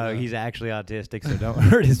like he's actually autistic, so don't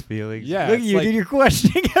hurt his feelings. Yeah, look at you, dude. You're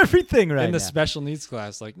questioning everything right now. In the special needs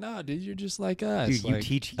class, like, no, dude, you're just like us. Dude, like, you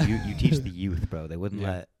teach the youth, bro. They wouldn't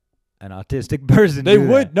let an autistic person. They do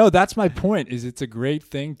would. that. No, that's my point. Is it's a great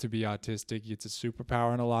thing to be autistic. It's a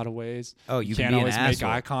superpower in a lot of ways. Oh, you can't can be always an make asshole.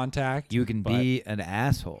 eye contact. You can be an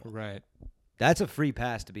asshole. Right. That's a free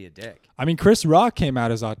pass to be a dick. I mean, Chris Rock came out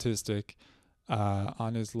as autistic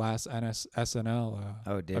on his last SNL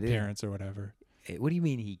appearance or whatever. What do you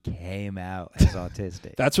mean he came out as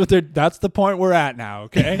autistic? That's the point we're at now,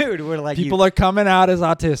 okay? Dude, we're like people are coming out as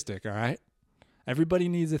autistic, all right? Everybody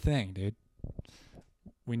needs a thing, dude.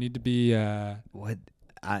 We need to be what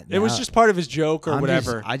it was just part of his joke or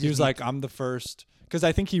whatever. He was like, I'm the first, because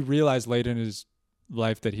I think he realized later in his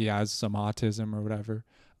life that he has some autism or whatever.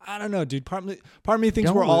 I don't know, dude. Part of me thinks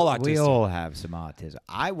we're all autistic. We all have some autism.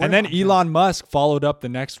 And then Elon Musk followed up the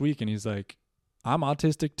next week, and he's like, "I'm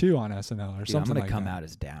autistic too" on SNL or something. I'm gonna like come that. out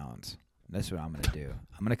as Downs. That's what I'm gonna do.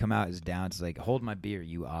 I'm gonna come out as Downs. Like, hold my beer,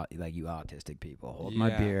 you autistic people. Hold my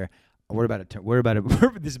beer. We're about to.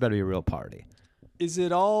 This is about to be a real party. Is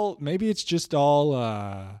it all? Maybe it's just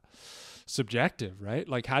all subjective, right?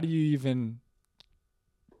 Like, how do you even?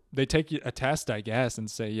 They take a test, I guess,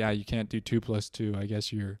 and say, yeah, you can't do 2 + 2. I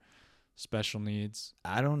guess you're special needs.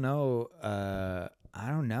 I don't know.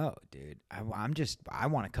 Dude. I want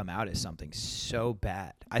to come out as something so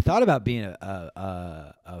bad. I thought about being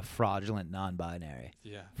a fraudulent non-binary.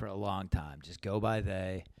 Yeah. For a long time. Just go by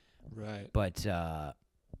they. Right. But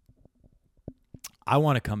I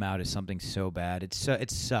want to come out as something so bad. It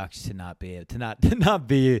sucks to not be to not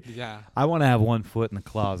be. Yeah. I want to have one foot in the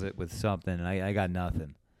closet with something, and I got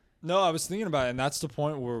nothing. No, I was thinking about it, and that's the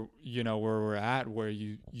point where where we're at, where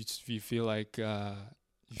you feel like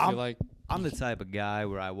I'm the type of guy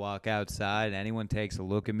where I walk outside and anyone takes a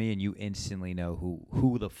look at me and you instantly know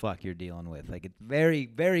who the fuck you're dealing with. Like, it very,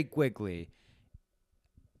 very quickly.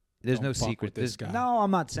 There's no secret. No,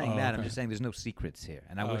 I'm not saying that. Okay. I'm just saying there's no secrets here,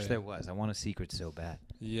 and I wish there was. I want a secret so bad.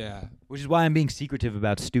 Yeah. Which is why I'm being secretive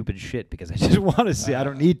about stupid shit, because I just want to see. I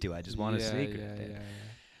don't need to. I just want a secret. Yeah.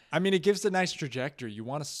 I mean, it gives a nice trajectory. You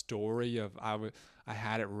want a story of I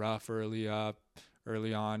had it rough early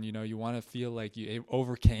on. You want to feel like you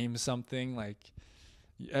overcame something. Like,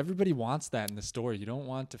 everybody wants that in the story. You don't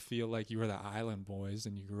want to feel like you were the Island Boys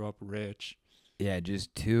and you grew up rich. Yeah,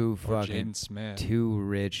 just two Jaden Smith, two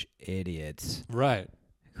rich idiots, right?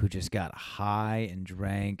 Who just got high and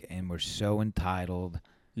drank and were so entitled.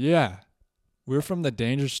 Yeah. We're from the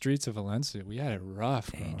dangerous streets of Valencia. We had it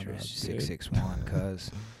rough. Dangerous 661, cuz.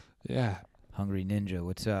 Yeah. Hungry Ninja,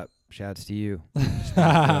 what's up? Shouts to you. Just throw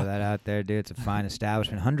that out there, dude. It's a fine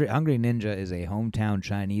establishment. Hungry Ninja is a hometown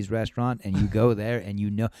Chinese restaurant, and you go there and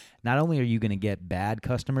not only are you going to get bad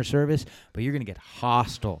customer service, but you're going to get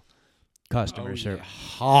hostile customer service.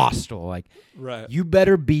 Hostile. Like, right. You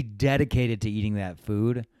better be dedicated to eating that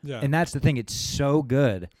food. Yeah. And that's the thing. It's so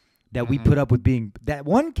good that we put up with being that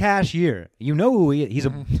one cashier. You know who he is. He's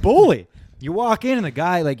a bully. You walk in and the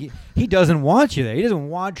guy, like, he doesn't want you there. He doesn't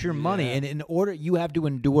want your money. And in order, you have to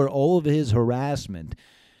endure all of his harassment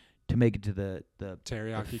to make it to the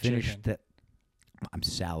teriyaki finish. chicken. I'm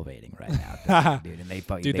salivating right now, dude.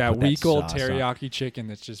 And dude, that week-old teriyaki chicken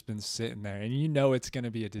that's just been sitting there, and you know it's going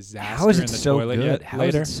to be a disaster. How is it in the so toilet good? Yet How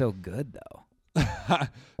later. is it so good though?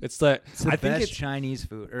 It's the I think it's Chinese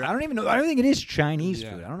food, or I don't even know. I don't think it is Chinese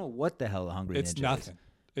food. I don't know what the hell Hungry Ninja It's nothing.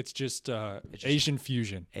 It's just Asian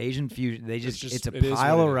fusion. Asian fusion. It's a it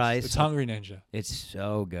pile of rice. It's Hungry Ninja. It's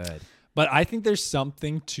so good. But I think there's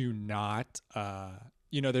something to not,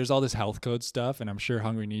 there's all this health code stuff, and I'm sure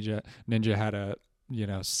Hungry Ninja had a,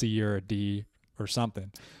 C or a D or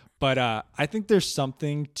something. But I think there's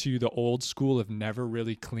something to the old school of never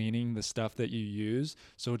really cleaning the stuff that you use.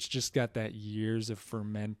 So it's just got that years of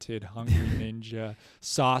fermented Hungry Ninja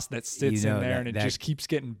sauce that sits in there, and it just keeps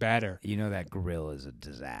getting better. You know that grill is a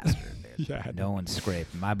disaster, dude. Yeah, no one's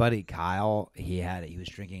scraping. My buddy Kyle, he was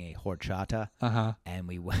drinking a horchata. And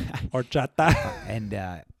we went horchata.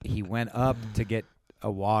 And he went up to get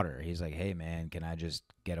a water. He's like, "Hey man, can I just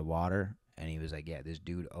get a water?" And he was like, yeah, this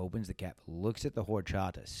dude opens the cap, looks at the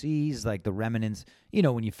horchata, sees like the remnants,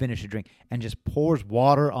 when you finish a drink, and just pours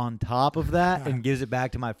water on top of that and gives it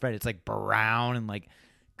back to my friend. It's like brown and like,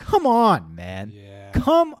 come on, man. Yeah.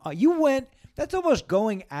 Come on. That's almost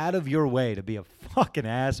going out of your way to be a fucking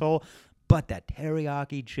asshole. But that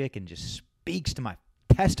teriyaki chicken just speaks to my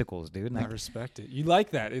testicles, dude. I respect it. You like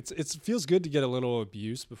that. It feels good to get a little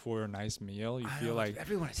abuse before a nice meal. You feel like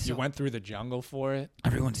you went through the jungle for it.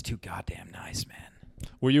 Everyone's too goddamn nice, man.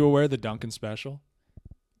 Were you aware of the Duncan special?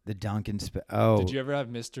 The Duncan Oh. Did you ever have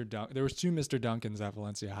Mr. Duncan? There was 2 Mr. Duncans at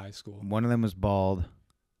Valencia High School. One of them was bald.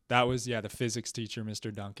 That was, the physics teacher,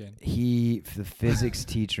 Mr. Duncan. The physics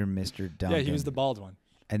teacher, Mr. Duncan. Yeah, he was the bald one.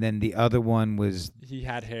 And then the other one was... He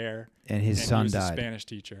had hair. And his son died. He was died. a Spanish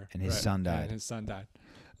teacher. And his son died. And his son died.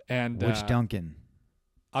 And which Duncan?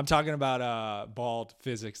 I'm talking about bald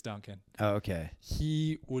physics Duncan. Oh, okay.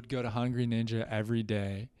 He would go to Hungry Ninja every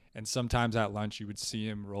day, and sometimes at lunch you would see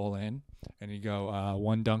him roll in, and he'd go,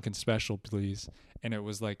 1 Duncan special, please. And it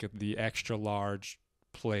was like the extra large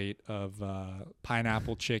plate of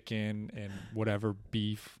pineapple chicken and whatever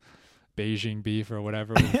beef, Beijing beef or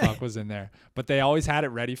whatever the fuck was in there. But they always had it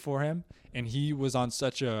ready for him, and he was on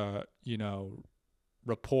such a,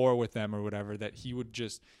 rapport with them or whatever that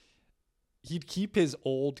he'd keep his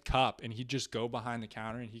old cup and he'd just go behind the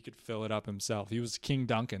counter and he could fill it up himself. He was King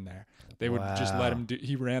Duncan there. They would just let him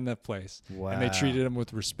he ran the place. Wow. And they treated him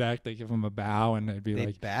with respect. They give him a bow and they'd be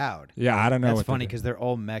like... They bowed? Yeah, I don't know. That's funny because they're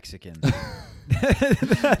all Mexican.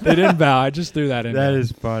 They didn't bow. I just threw that in there. That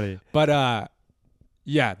is funny. But,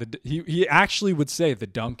 he actually would say the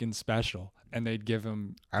Duncan special and they'd give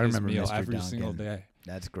him his meal Mr. every single day.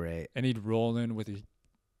 That's great. And he'd roll in with a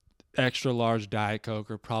extra large Diet Coke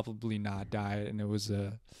or probably not diet, and it was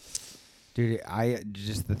dude,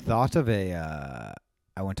 the thought of I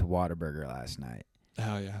went to Whataburger last night.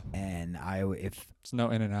 Oh yeah. And it's no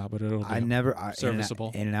In-N-Out, but it'll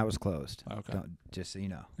serviceable. In-N-Out was closed. Okay. Just so you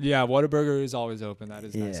know. Yeah, Whataburger is always open. That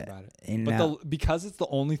is nice about it. But because it's the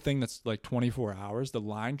only thing that's like 24 hours, the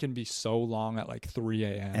line can be so long at like 3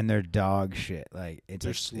 a.m. And they're dog shit. Like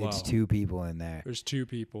they're slow. It's 2 people in there. There's 2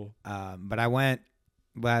 people. But I went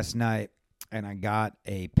last night and I got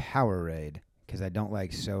a Powerade because I don't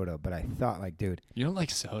like soda. But I thought, like, dude, you don't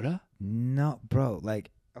like soda? No, bro.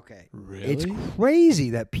 Like, okay, really? It's crazy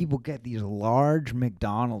that people get these large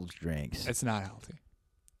McDonald's drinks. It's not healthy.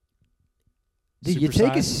 Dude, you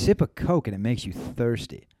take a sip of Coke and it makes you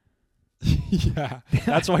thirsty. Yeah,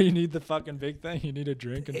 that's why you need the fucking big thing. You need a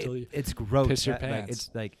drink until it's gross. Piss your pants. Like, it's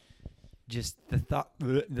like just the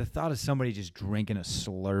thought of somebody just drinking a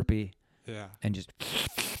Slurpee. Yeah. And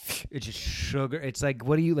it's just sugar. It's like,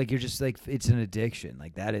 what do you like? You're just like, it's an addiction.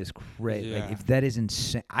 Like, that is crazy. Yeah. Like, if that is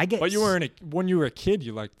insane, But when you were a kid,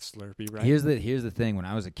 you liked Slurpee, right? Here's the thing. When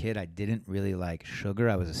I was a kid, I didn't really like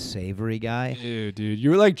sugar. I was a savory guy. Ew, dude,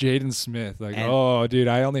 you were like Jaden Smith. Like, oh, dude,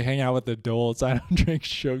 I only hang out with adults. I don't drink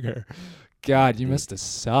sugar. God, you must have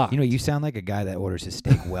sucked. You sound like a guy that orders his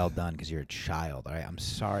steak well done because you're a child. All right, I'm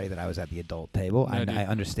sorry that I was at the adult table. No, I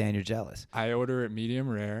understand you're jealous. I order it medium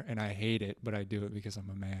rare, and I hate it, but I do it because I'm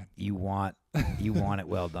a man. You want it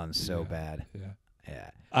well done so bad.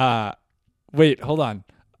 Yeah. Wait, hold on.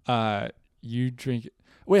 You drink.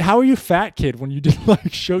 Wait, how are you fat kid when you didn't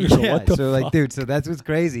like sugar? Yeah, what the so fuck? like, dude. So that's what's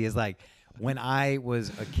crazy is like when I was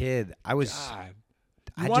a kid, I was. God.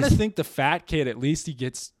 You want to think the fat kid, at least he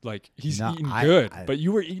gets, like, he's eating good. But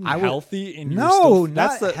you were eating healthy. And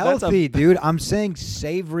not healthy, dude. I'm saying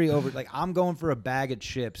savory over, like, I'm going for a bag of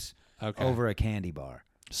chips over a candy bar.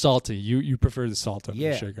 Salty. You prefer the salt over the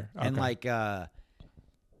Yeah. sugar. Okay. And like now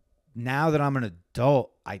that I'm an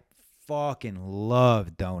adult, I fucking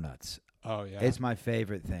love donuts. Oh yeah. It's my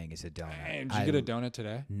favorite thing is a donut. Man, did you get a donut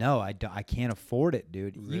today? No, I don't. I can't afford it,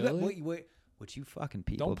 dude. Really? What you fucking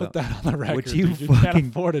people Don't put that on the record. What you dude. You fucking can't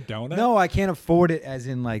afford a donut? No, I can't afford it as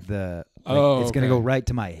in like the it's going to go right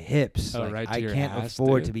to my hips. Oh, like, right to I your can't ass,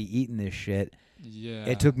 afford dude. to be eating this shit. Yeah.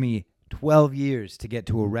 It took me 12 years to get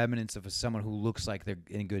to a remnants of someone who looks like they're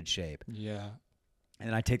in good shape. Yeah. And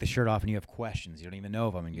then I take the shirt off and you have questions. You don't even know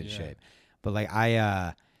if I'm in good Yeah. shape. But like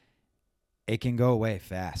it can go away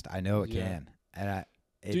fast. I know it can. And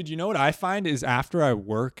dude, you know what I find is after I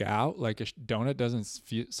work out, like a donut doesn't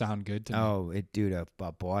sound good to me. Oh, dude, a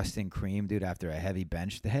Boston cream, dude, after a heavy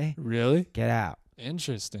bench day. Really? Get out.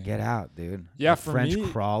 Interesting. Get out, dude. Yeah, a for French me,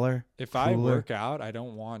 crawler. If cooler, I work out, I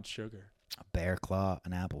don't want sugar. a bear claw,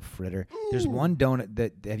 an apple fritter. Ooh. There's one donut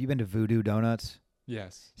that have you been to Voodoo Donuts?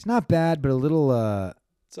 Yes. It's not bad, but a little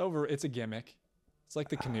It's a gimmick. It's like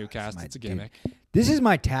the canoe cast. It's a dude. gimmick. This is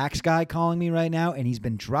my tax guy calling me right now, and he's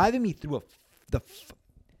been driving me through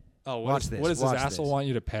Oh, Watch this, what does watch this asshole this. want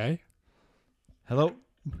you to pay? Hello? Hey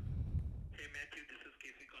Matthew, this is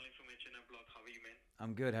Casey calling from H&M Block. How are you, man?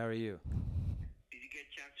 I'm good. How are you? Did you get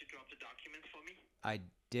a chance to drop the documents for me? I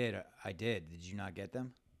did. Did you not get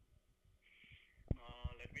them?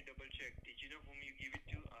 Let me double check. Did you know whom you give it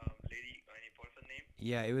to? Lady, any person name?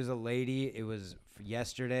 Yeah, it was a lady. It was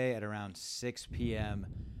yesterday at around 6 p.m.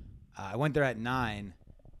 I went there at 9,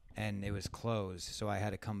 and it was closed, so I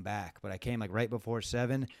had to come back. But I came like right before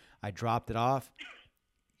 7. I dropped it off.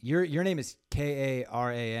 Your name is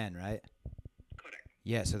Karan, right? Correct.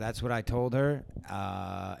 Yeah, so that's what I told her.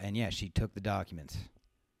 And yeah, she took the documents.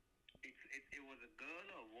 It was a girl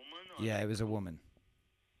or a woman? Or Yeah, it was a woman.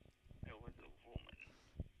 It was a woman.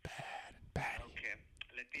 Bad. Okay.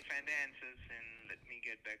 Let me find the answers and let me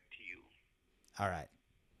get back to you. All right.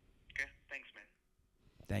 Okay? Thanks, man.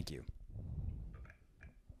 Thank you.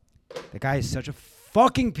 The guy is such a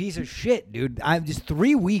fucking piece of shit, dude. I'm just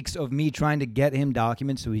 3 weeks of me trying to get him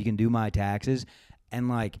documents so he can do my taxes. And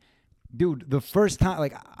like, dude, the first time,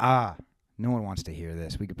 like, no one wants to hear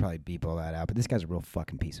this. We could probably beep all that out, but this guy's a real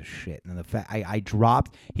fucking piece of shit. And the fact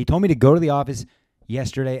he told me to go to the office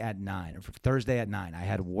yesterday at 9 or Thursday at 9. I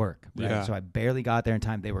had work, right? Yeah. So I barely got there in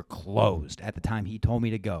time. They were closed at the time he told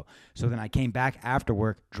me to go. So then I came back after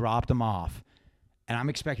work, dropped him off, and I'm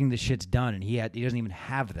expecting this shit's done, and he doesn't even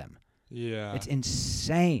have them. Yeah. It's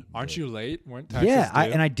insane. Aren't dude. you late? Weren't taxes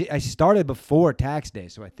Yeah, due? I started before tax day,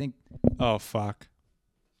 so I think. Oh, fuck.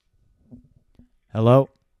 Hello.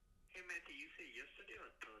 Hey, Matthew, you say yesterday or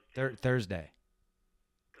Thursday? Thursday.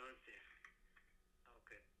 Thursday.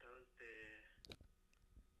 Okay, Thursday.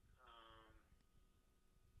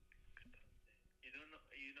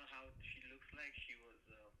 You know how she looks like? She was.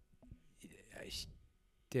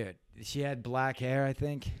 Dude, she had black hair, I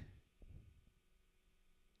think.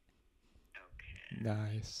 Okay.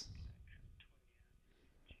 Nice.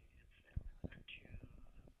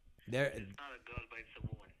 There, It's not a girl, but it's a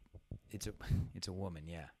woman. it's a woman,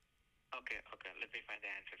 yeah. Okay. Let me find the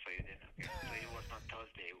answer for you then. Okay. So it was not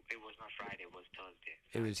Thursday. It was not Friday. It was Thursday.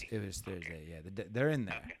 It was Thursday, yeah. They're in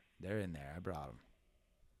there. Okay. They're in there. I brought them.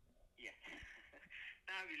 Yeah.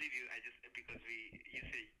 Now I believe you. I just because you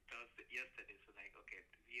say Thursday yesterday, so like okay,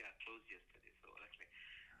 we are closed yesterday. So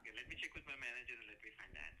okay, let me check with my manager and let me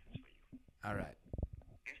find the answers for you. All right.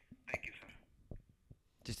 Okay. Thank you, sir.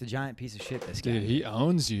 Just a giant piece of shit, this guy. Dude, he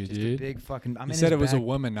owns you, Just dude. a big fucking. He said it was a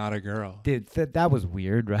woman, not a girl. Dude, that was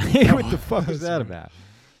weird, right? What the fuck was that about?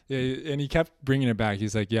 Yeah, and he kept bringing it back.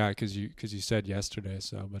 He's like, yeah, because you said yesterday,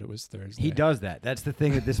 but it was Thursday. He does that. That's the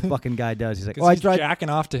thing that this fucking guy does. He's like, Because I he's tried. jacking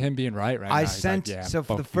off to him being right now. I He's sent like, yeah, so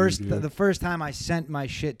for fuck the first time I sent my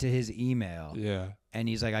shit to his email, Yeah. and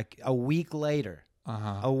he's like, a week later,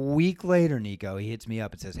 Uh-huh. Nico, he hits me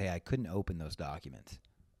up and says, hey, I couldn't open those documents.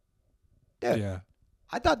 Dude, Yeah.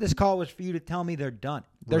 I thought this call was for you to tell me they're done.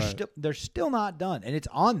 Right. They're still not done, and it's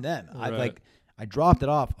on them. Right. I dropped it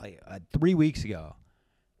off 3 weeks ago,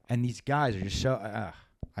 and these guys are just so.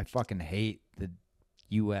 I fucking hate the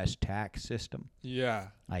U.S. tax system. Yeah.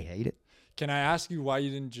 I hate it Can I ask you why you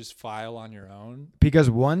didn't just file on your own? because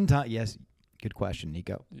one time, yes, good question,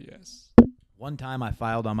 Nico. Yes. One time I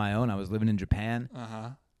filed on my own. I was living in Japan, Uh-huh.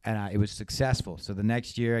 and it was successful. So the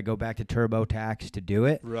next year I go back to TurboTax to do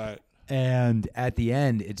it. Right. And at the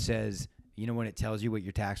end, it says, you know when it tells you what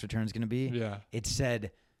your tax return is going to be? Yeah. It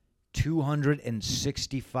said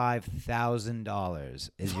 $265,000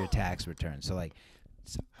 is your tax return. So,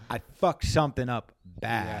 I fucked something up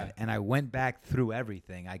bad, Yeah. and I went back through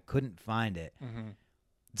everything. I couldn't find it. Mm-hmm.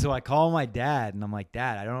 So I call my dad, and I'm like,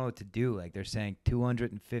 Dad, I don't know what to do. Like, they're saying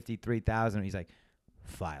 $253,000. He's like,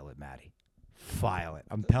 file it, Matty. File it.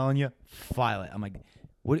 I'm telling you, file it. I'm like,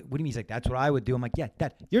 what do you mean? He's like, that's what I would do. I'm like, yeah,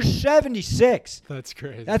 Dad, you're 76. That's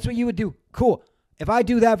crazy. That's what you would do. Cool. If I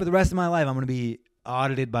do that for the rest of my life, I'm going to be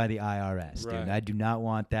audited by the IRS, dude. Right. I do not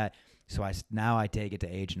want that. So now I take it to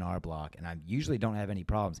H&R Block, and I usually don't have any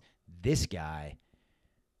problems. This guy,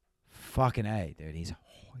 fucking A, dude, he's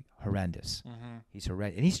horrendous. Mm-hmm. He's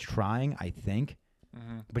horrendous. And he's trying, I think.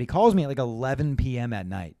 Mm-hmm. But he calls me at like 11 p.m. at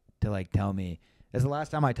night to like tell me. That's the last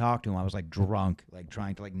time I talked to him. I was like drunk, like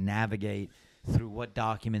trying to like navigate through what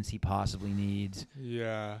documents he possibly needs.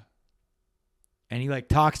 Yeah. And he like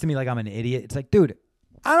talks to me like I'm an idiot. It's like, dude,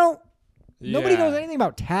 nobody knows anything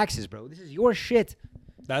about taxes, bro. This is your shit.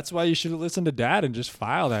 That's why you should listen to Dad and just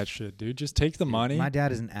file that shit, dude. Just take the money. My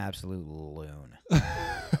dad is an absolute loon.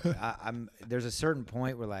 There's a certain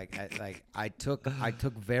point where I took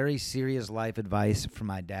very serious life advice from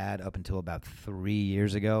my dad up until about 3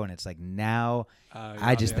 years ago, and it's like now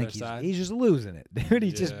I just think he's just losing it, dude.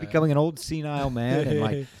 He's just becoming an old senile man, and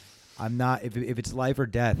like I'm not. If it's life or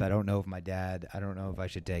death, I don't know if I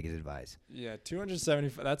should take his advice. Yeah,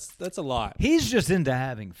 275. That's a lot. He's just into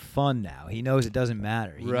having fun now. He knows it doesn't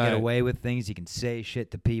matter. He can get away with things. He can say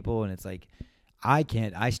shit to people, and it's like I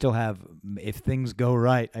can't. I still have. If things go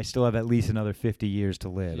right, I still have at least another 50 years to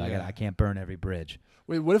live. Yeah. I can't burn every bridge.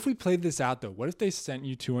 Wait, what if we played this out though? What if they sent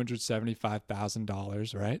you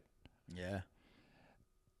 $275,000, right? Yeah.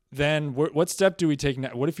 Then what step do we take now?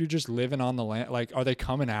 What if you're just living on the land? Like, are they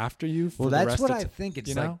coming after you? For the Well, that's rest what of I think. It's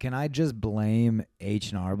you like, know? can I just blame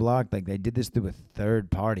H&R Block? Like they did this through a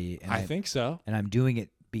third party. And I think so. And I'm doing it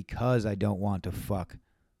because I don't want to fuck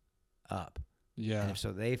up. Yeah. And if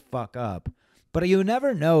so they fuck up. But you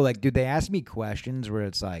never know. Like, dude, they ask me questions where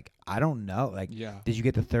it's like, I don't know. Like, did you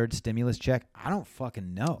get the third stimulus check? I don't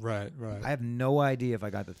fucking know. Right. I have no idea if I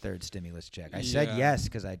got the third stimulus check. I said yes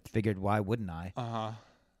because I figured why wouldn't I? Uh-huh.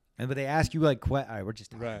 But they ask you like, all right, we're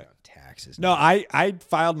just talking about taxes. No, I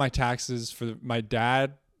filed my taxes my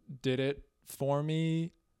dad did it for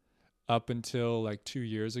me up until like 2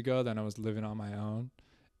 years ago. Then I was living on my own.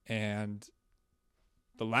 And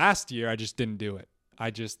the last year I just didn't do it.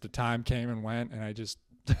 The time came and went and I just.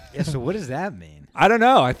 Yeah. So what does that mean? I don't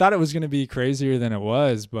know. I thought it was going to be crazier than it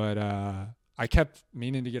was, but I kept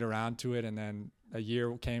meaning to get around to it. And then a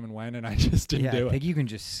year came and went and I just didn't do it. I think you can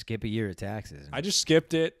just skip a year of taxes. I just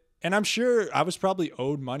skipped it. And I'm sure I was probably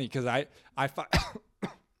owed money because I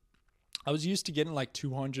was used to getting like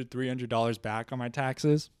 $200, $300 back on my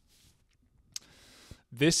taxes.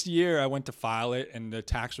 This year I went to file it and the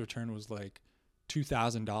tax return was like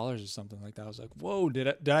 $2,000 or something like that. I was like, whoa,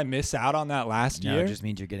 did I miss out on that last year? No, it just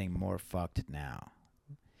means you're getting more fucked now.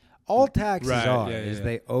 All taxes is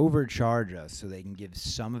they overcharge us so they can give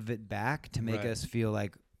some of it back to make us feel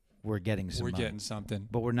like we're getting some money. Getting something.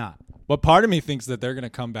 But we're not. But part of me thinks that they're going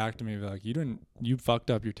to come back to me and be like, you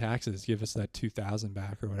fucked up your taxes. Give us that $2,000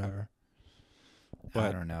 back or whatever. But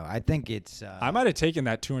I don't know. I think it's. I might have taken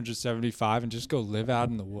that 275 and just go live out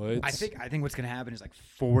in the woods. I think what's going to happen is like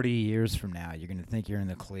 40 years from now, you're going to think you're in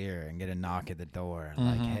the clear and get a knock at the door and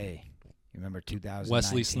like, hey, you remember 2000?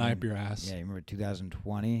 Wesley Snipe your ass. Yeah, you remember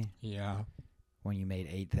 2020? Yeah. When you made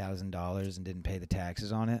 $8,000 and didn't pay the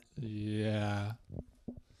taxes on it? Yeah.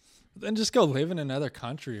 Then just go live in another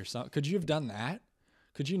country or something. Could you have done that?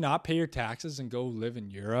 Could you not pay your taxes and go live in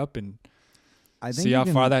Europe and see how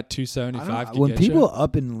far that 275 could when get people you?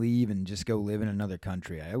 up and leave and just go live in another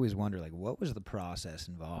country, I always wonder like what was the process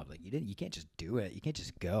involved? Like you can't just do it. You can't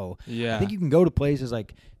just go. Yeah. I think you can go to places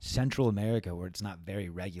like Central America where it's not very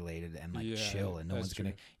regulated and like chill and no one's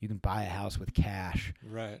gonna. You can buy a house with cash,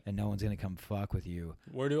 right? And no one's gonna come fuck with you.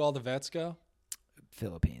 Where do all the vets go?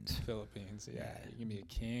 Philippines, yeah. You can be a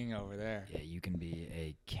king over there. Yeah, you can be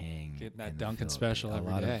a king. Getting that Dunkin' special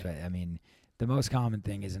every day. I mean, the most common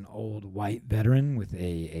thing is an old white veteran with a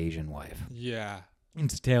Asian wife. Yeah.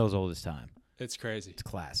 It's tales old as time. It's crazy. It's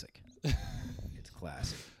classic. It's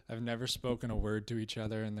classic. I've never spoken a word to each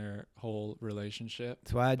other in their whole relationship.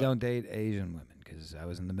 That's why I don't date Asian women, because I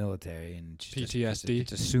was in the military and PTSD.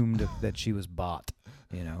 It's assumed that she was bought,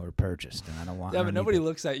 or purchased, and I don't want. Yeah, but nobody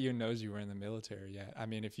looks at you and knows you were in the military yet. I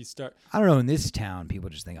mean, if you start, I don't know. In this town, people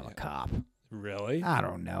just think I'm a cop. Really? I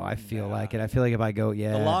don't know. I feel like it. I feel like if I go,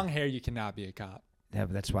 the long hair, you cannot be a cop. Yeah,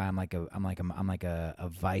 but that's why I'm like a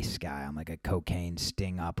vice guy. I'm like a cocaine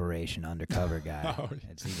sting operation undercover guy. Oh,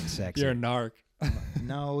 it's even sexier. You're a narc.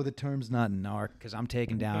 No, the term's not narc because I'm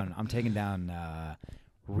taking down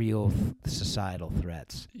real societal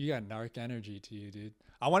threats. You got narc energy to you, dude.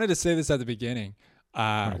 I wanted to say this at the beginning.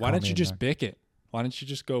 Why don't you just bick it? Why don't you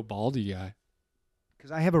just go baldy guy?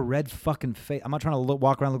 Because I have a red fucking face. I'm not trying to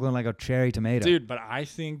walk around looking like a cherry tomato. Dude, but I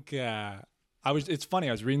think it's funny.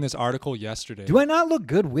 I was reading this article yesterday. Do I not look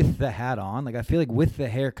good with the hat on? Like, I feel like with the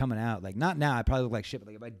hair coming out, like, not now, I probably look like shit, but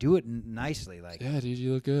like if I do it nicely, like. Yeah, dude,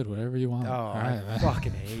 you look good. Whatever you want. Oh, All I right,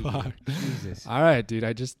 fucking hate you. Jesus. All right, dude.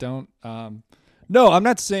 I just don't. No, I'm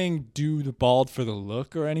not saying do the bald for the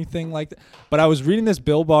look or anything like that. But I was reading this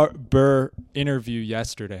Bill Burr interview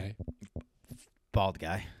yesterday. Bald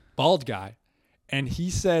guy. And he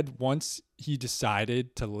said once he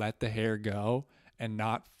decided to let the hair go and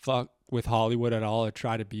not fuck with Hollywood at all or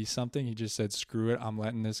try to be something, he just said, screw it, I'm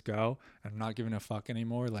letting this go. I'm not giving a fuck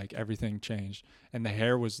anymore. Like, everything changed. And the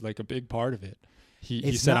hair was like a big part of it.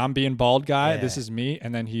 He said, I'm being bald guy. Yeah. This is me.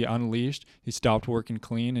 And then he unleashed. He stopped working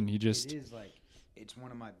clean and he just... It is like, it's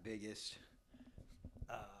one of my biggest...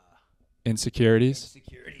 Insecurities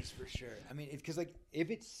for sure. I mean, because like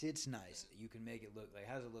if it sits nice, you can make it look like.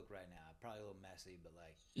 How does it look right now? Probably a little messy, but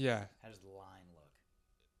like, yeah. How does the line look?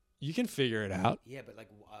 You can figure it out. Yeah, but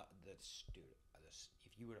like, if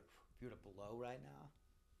you were to blow right now,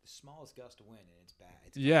 the smallest gust of wind and it's bad.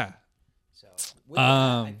 It's yeah. So with that,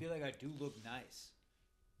 I feel like I do look nice.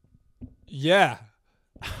 Yeah.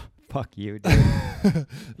 Fuck you, dude.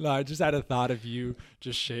 No, I just had a thought of you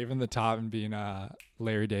just shaving the top and being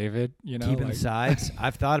Larry David, you know? Keeping sides.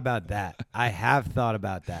 I've thought about that. I have thought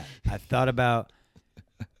about that. I've thought about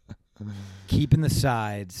keeping the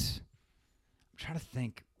sides. I'm trying to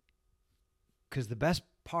think. Because the best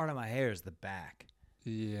part of my hair is the back.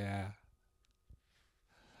 Yeah.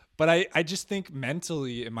 But I just think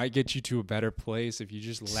mentally it might get you to a better place if you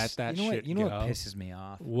just let that shit go. You know what pisses me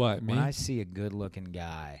off? What, me? When I see a good-looking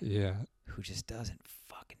guy who just doesn't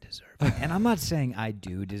fucking deserve it. And I'm not saying I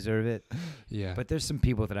do deserve it. Yeah. But there's some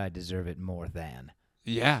people that I deserve it more than.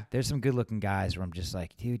 Yeah. There's some good-looking guys where I'm just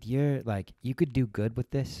like, dude, you're like, you could do good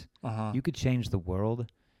with this. You could change the world.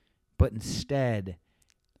 But instead,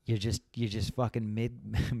 you're just fucking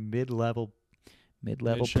mid-level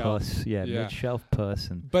puss. Yeah, mid-shelf puss.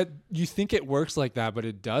 But you think it works like that, but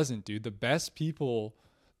it doesn't, dude. The best people,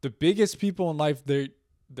 the biggest people in life,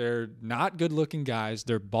 they're not good-looking guys.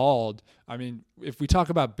 They're bald. I mean, if we talk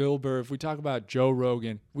about Bill Burr, if we talk about Joe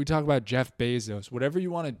Rogan, if we talk about Jeff Bezos, whatever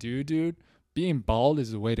you want to do, dude, being bald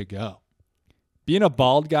is the way to go. Being a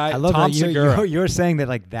bald guy, I love Tom that Segura. You're saying that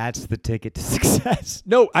like that's the ticket to success.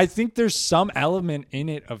 No, I think there's some element in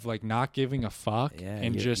it of like not giving a fuck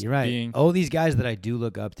and just you're right. being. Oh, these guys that I do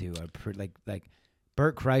look up to are like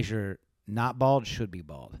Bert Kreischer, not bald, should be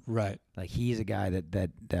bald. Right. Like he's a guy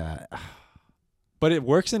that. But it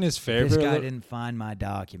works in his favor. This guy didn't find my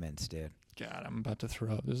documents, dude. God, I'm about to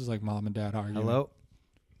throw up. This is like mom and dad arguing. Hello.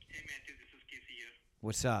 Hey Matthew, this is Casey here.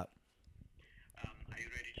 What's up? Are you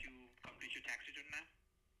ready to complete your tax return now?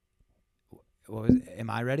 Am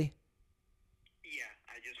I ready? Yeah,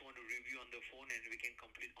 I just want to review on the phone and we can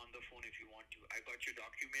complete on the phone if you want to. I got your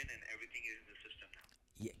document and everything is in the system now.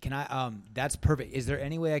 Yeah, can I? That's perfect. Is there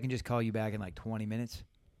any way I can just call you back in like 20 minutes?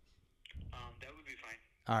 That would be fine.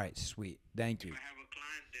 All right, sweet. Thank you. If I have a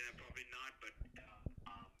client, then I probably not, but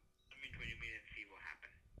let me 20 minutes and see what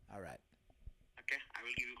happens. All right. Okay, I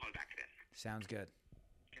will give you a call back then. Sounds good.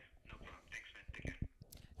 Okay, no problem. Thanks, man. Take care.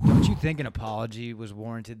 Don't you think an apology was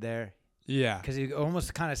warranted there? Yeah, because it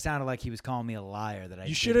almost kind of sounded like he was calling me a liar. That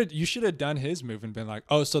you should have done his move and been like,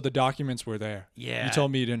 oh, so the documents were there. Yeah, you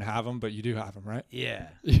told me you didn't have them, but you do have them, right? Yeah,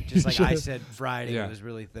 just like I said Friday, it was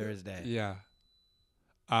really Thursday. Yeah.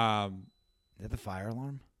 Is that the fire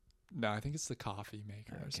alarm? No, I think it's the coffee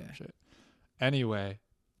maker or some shit. Anyway,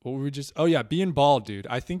 what were we just? Oh yeah, being bald, dude.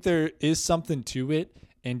 I think there is something to it,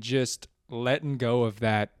 and just letting go of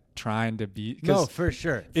that. Trying to be no, for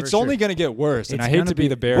sure. It's only going to get worse, and I hate to be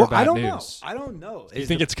the bearer of bad news. I don't know. You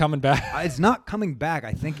think it's coming back? It's not coming back.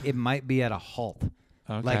 I think it might be at a halt.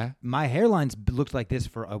 Okay. Like my hairline's looked like this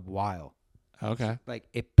for a while. Okay. Like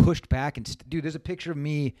it pushed back and dude, there's a picture of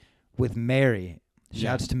me with Mary.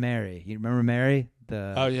 Shouts to Mary. You remember Mary?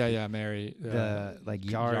 Mary. The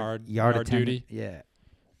like yard duty. Yeah.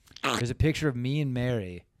 There's a picture of me and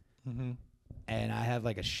Mary. Mm-hmm. And I have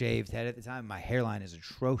like a shaved head at the time. My hairline is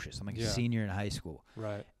atrocious. I'm like a senior in high school.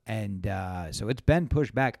 Right. And so it's been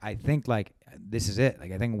pushed back. I think like this is it.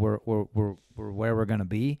 Like I think we're where we're gonna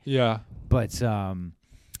be. Yeah. But no,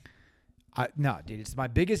 dude, it's my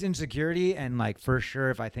biggest insecurity. And like for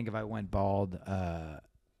sure, if I went bald,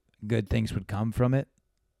 good things would come from it.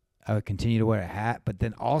 I would continue to wear a hat. But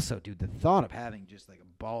then also, dude, the thought of having just like a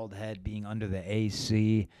bald head being under the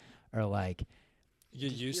AC or like. You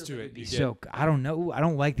get used to it. I don't know. I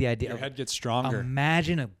don't like the idea. Your head gets stronger.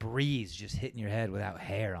 Imagine a breeze just hitting your head without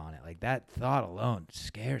hair on it. Like that thought alone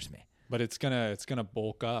scares me. But it's gonna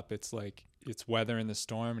bulk up. It's like it's weathering the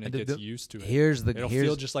storm and it gets used to it. It'll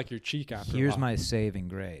feel just like your cheek after. Here's my saving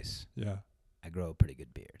grace. Yeah, I grow a pretty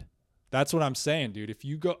good beard. that's what I'm saying, dude. If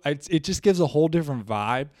you go, it just gives a whole different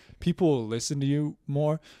vibe. People will listen to you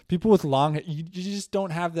more. People with long hair, you just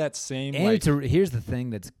don't have that same. And here's the thing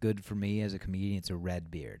that's good for me as a comedian. It's a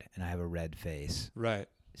red beard, and I have a red face. Right.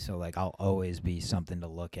 So like I'll always be something to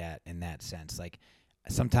look at in that sense. Like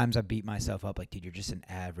sometimes I beat myself up like, dude, you're just an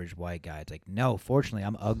average white guy. It's like, no, fortunately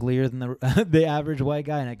I'm uglier than the average white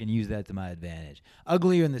guy, and I can use that to my advantage.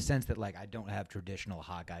 Uglier in the sense that like I don't have traditional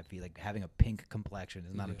hot guy feet. Like having a pink complexion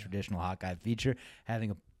is not a traditional hot guy feature.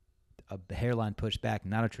 Having a hairline pushed back,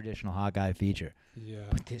 not a traditional hot guy feature. Yeah.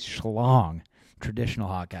 But this schlong, traditional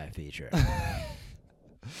hot guy feature.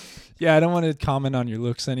 Yeah, I don't want to comment on your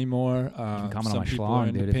looks anymore. You can comment on my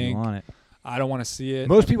schlong, dude, if you want it. I don't want to see it.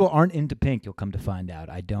 Most people aren't into pink. You'll come to find out.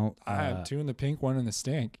 I don't. I have 2 in the pink, 1 in the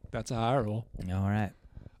stink. That's how I roll. All right.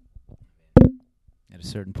 At a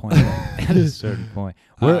certain point.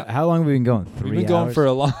 How long have we been going? 3 hours? We've been going for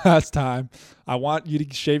a long ass time. I want you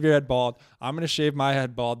to shave your head bald. I'm going to shave my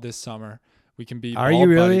head bald this summer. We can be. Are you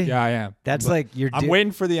really? Buddy. Yeah, I am. That's like you're. I'm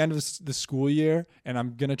waiting for the end of the school year, and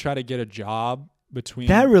I'm going to try to get a job between.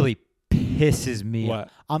 That really pisses me off.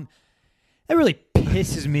 That really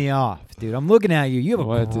pisses me off, dude. I'm looking at you. You have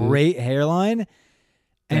a great hairline,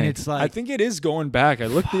 and it's like I think it is going back. I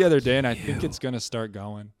looked the other day, and I think it's gonna start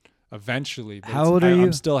going eventually. How old are you?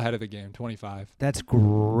 I'm still ahead of the game. 25. That's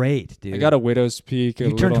great, dude. I got a widow's peak.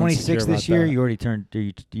 You turned 26 this year. You already turned.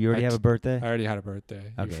 Do you already have a birthday? I already had a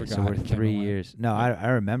birthday. Okay, so we're 3 years. No, I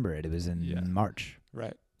remember it. It was in March.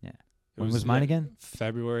 Right. Yeah. When was mine again?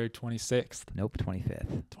 February 26th. Nope,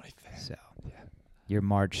 25th. 25th. So your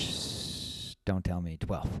March. Don't tell me.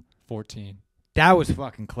 12. 14. That was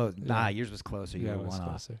fucking close. Yeah. Nah, yours was closer. You were it was one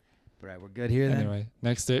closer. off. All right, we're good here then? Anyway,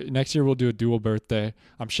 next year we'll do a dual birthday.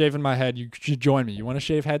 I'm shaving my head. You should join me. You want to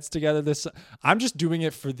shave heads together I'm just doing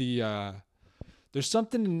it for the there's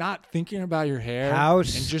something in not thinking about your hair. How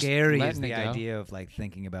scary is the idea of like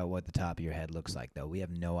thinking about what the top of your head looks like though? We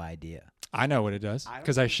have no idea. I know what it does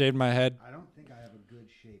because I shaved my head. I don't think I have a good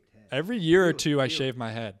shaped head. Every year or two I shave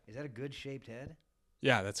my head. Is that a good shaped head?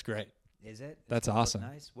 Yeah, that's great. Is it? That's awesome.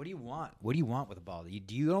 Nice. What do you want? What do you want with a ball?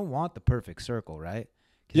 You don't want the perfect circle, right?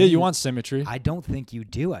 Yeah, you want symmetry. I don't think you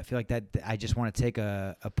do. I feel like that. I just want to take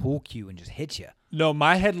a pool cue and just hit you. No,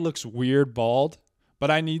 my head looks weird bald,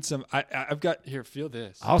 but I need some. I've got here. Feel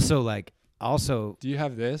this. Also, do you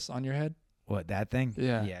have this on your head? What, that thing?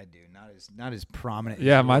 Yeah. Yeah, dude. Not as prominent.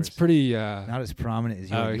 Yeah, as mine's yours. pretty. Not as prominent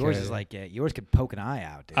as yours. Okay. Yours is like yours could poke an eye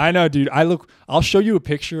out, dude. I know, dude. I'll show you a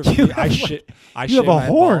picture of me. I you have a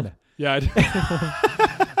horn. Bald. Yeah, I do.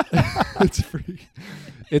 It's freaky.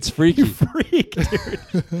 It's freaky. You freak,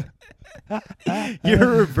 dude. You're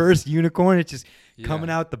a reverse unicorn. It's just coming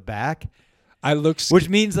out the back. Which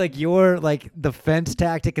means like you're like the fence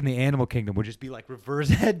tactic in the animal kingdom would just be like reverse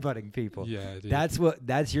headbutting people. Yeah, dude.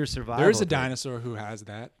 That's your survival. There's a dinosaur who has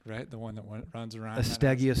that, right? The one that runs around. A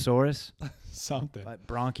Stegosaurus? Something. Like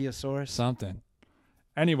Bronchiosaurus? Something.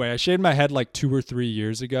 Anyway, I shaved my head like 2 or 3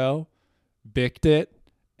 years ago, bicked it,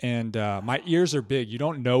 and my ears are big. You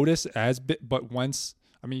don't notice as big, but once,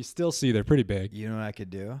 I mean, you still see they're pretty big. You know what I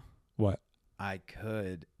could do? What? I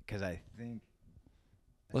could, because I think.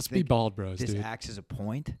 Let's be bald bros, this dude. This acts as a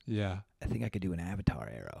point. Yeah. I think I could do an avatar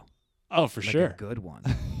arrow. Oh, for sure. A good one.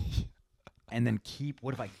 And then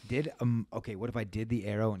what if I did the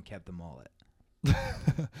arrow and kept the mullet?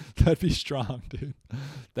 That'd be strong, dude.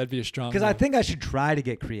 That'd be a strong. Because I think I should try to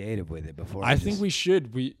get creative with it before. I think we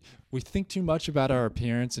should. We think too much about our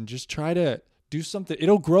appearance and just try to do something.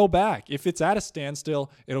 It'll grow back. If it's at a standstill,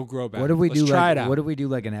 it'll grow back. What if we try it out? What if we do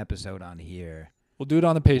like an episode on here? We'll do it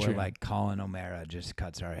on the Patreon. Where like Colin O'Mara just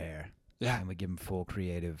cuts our hair. Yeah. And we give him full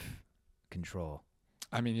creative control.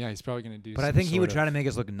 I mean, yeah, he's probably going to do. But I think he would try to make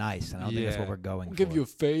us look nice, and I don't think that's what we're going for. Give you a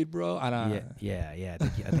fade, bro. I don't. Yeah.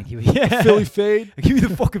 I think he would. Yeah. Philly fade. Give you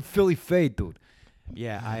the fucking Philly fade, dude.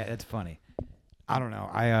 Yeah, that's funny. I don't know.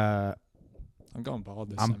 I'm going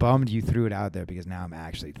bald this I'm summer. bummed you threw it out there because now I'm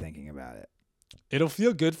actually thinking about it. It'll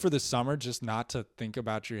feel good for the summer just not to think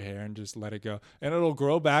about your hair and just let it go. And it'll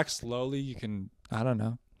grow back slowly. You can, I don't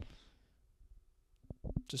know.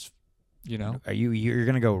 Just, You're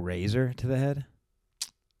going to go razor to the head?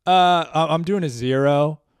 I'm doing a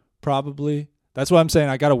 0 probably. That's what I'm saying.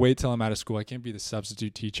 I got to wait till I'm out of school. I can't be the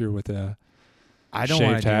substitute teacher with a I don't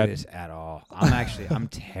want to do this at all. I'm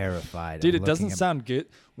terrified. Dude, it doesn't sound good.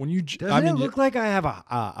 When you Doesn't it look like I have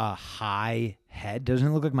a high head? Doesn't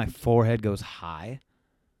it look like my forehead goes high?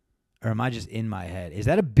 Or am I just in my head? Is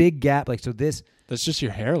that a big gap? That's just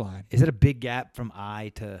your hairline. Is it a big gap from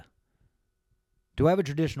eye to... Do I have a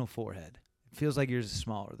traditional forehead? Feels like yours is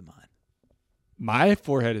smaller than mine. My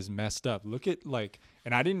forehead is messed up. Look at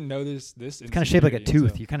and I didn't know this. It's kind of shaped like a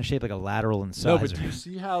tooth. You're kind of shaped like a lateral incisor. No, but do you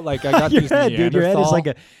see how I got your these head, dude.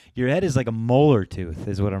 Your head is like a molar tooth,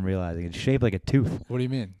 is what I'm realizing. It's shaped like a tooth. What do you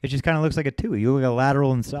mean? It just kind of looks like a tooth. You look like a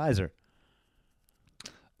lateral incisor.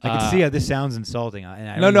 I can see how this sounds insulting.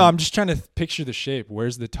 I'm just trying to picture the shape.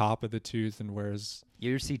 Where's the top of the tooth and where's...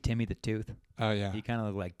 You ever see Timmy the Tooth? Oh, yeah. You kind of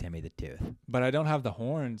look like Timmy the Tooth. But I don't have the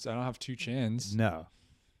horns. I don't have 2 chins. No.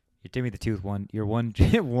 You're Timmy the Tooth. You're one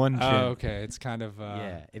chin. Oh, okay. It's kind of...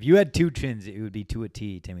 yeah. If you had 2 chins, it would be to a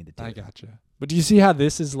T, Timmy the Tooth. I gotcha. But do you see how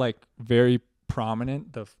this is very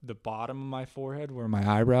prominent? The bottom of my forehead where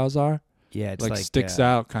my eyebrows are? Yeah, it's sticks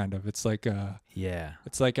out kind of. It's like... yeah.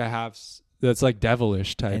 It's like I have... That's like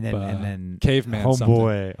devilish type, and then caveman.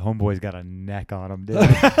 Homeboy's got a neck on him, dude.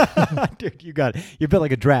 Dude, you're built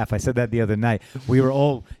like a giraffe. I said that the other night. We were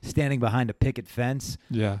all standing behind a picket fence,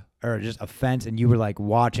 or just a fence, and you were like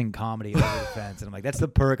watching comedy over the fence, and I'm like, that's the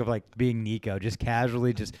perk of like being Nico. Just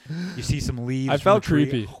casually, you see some leaves. I felt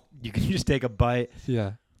creepy. You can just take a bite.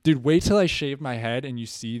 Yeah. Dude, wait till I shave my head and you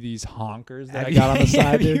see these honkers that I got on the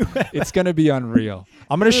side, dude. It's going to be unreal.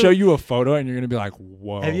 I'm going to show you a photo and you're going to be like,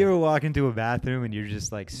 whoa. Have you ever walked into a bathroom and you're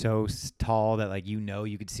just like so tall that like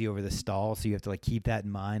you could see over the stall, so you have to like keep that in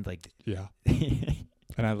mind? Like, yeah.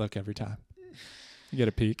 And I look every time. You get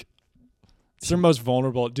a peek. It's your most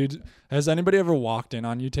vulnerable. Dude, has anybody ever walked in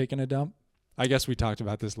on you taking a dump? I guess we talked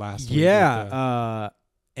about this last week. Yeah.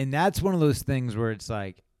 And that's one of those things where it's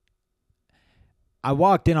like, I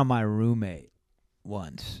walked in on my roommate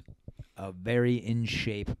once, a very in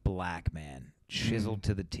shape black man, chiseled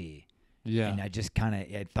to the T. Yeah. And I just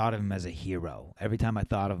I thought of him as a hero. Every time I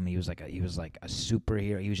thought of him, he was like a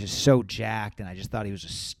superhero. He was just so jacked, and I just thought he was a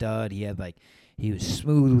stud. He was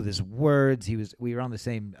smooth with his words. We were on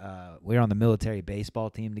the military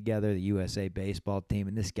baseball team together, the USA baseball team,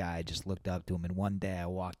 and this guy, just looked up to him, and one day I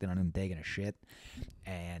walked in on him taking a shit,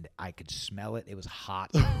 and I could smell it. It was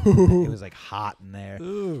hot. It was like hot in there.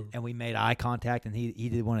 Ooh. And we made eye contact, and he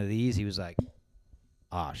did one of these. He was like,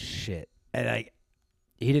 "Oh shit." And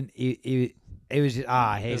it was just,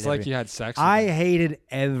 I hated it. It's like you had sex with I him. hated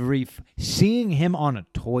seeing him on a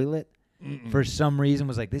toilet. Mm-mm. For some reason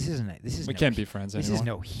was like, we can't be friends anymore. This is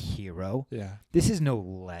no hero. Yeah. This is no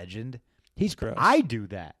legend. He's gross. I do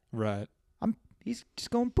that. Right. He's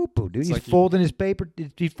just going poo-poo, dude. It's He's folding his paper.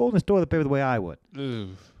 He's folding his toilet paper the way I would. Ooh.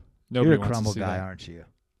 You're a crumble guy, aren't you?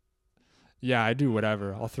 Yeah, I do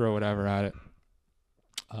whatever. I'll throw whatever at it.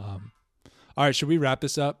 All right, should we wrap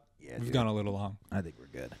this up? Yeah, We've gone a little long. I think we're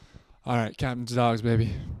good. All right, Captain's Dogs,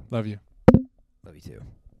 baby. Love you. Love you too.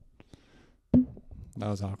 That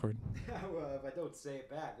was awkward. Well, if I don't say it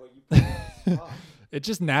back, well, you. It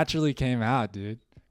just naturally came out, dude.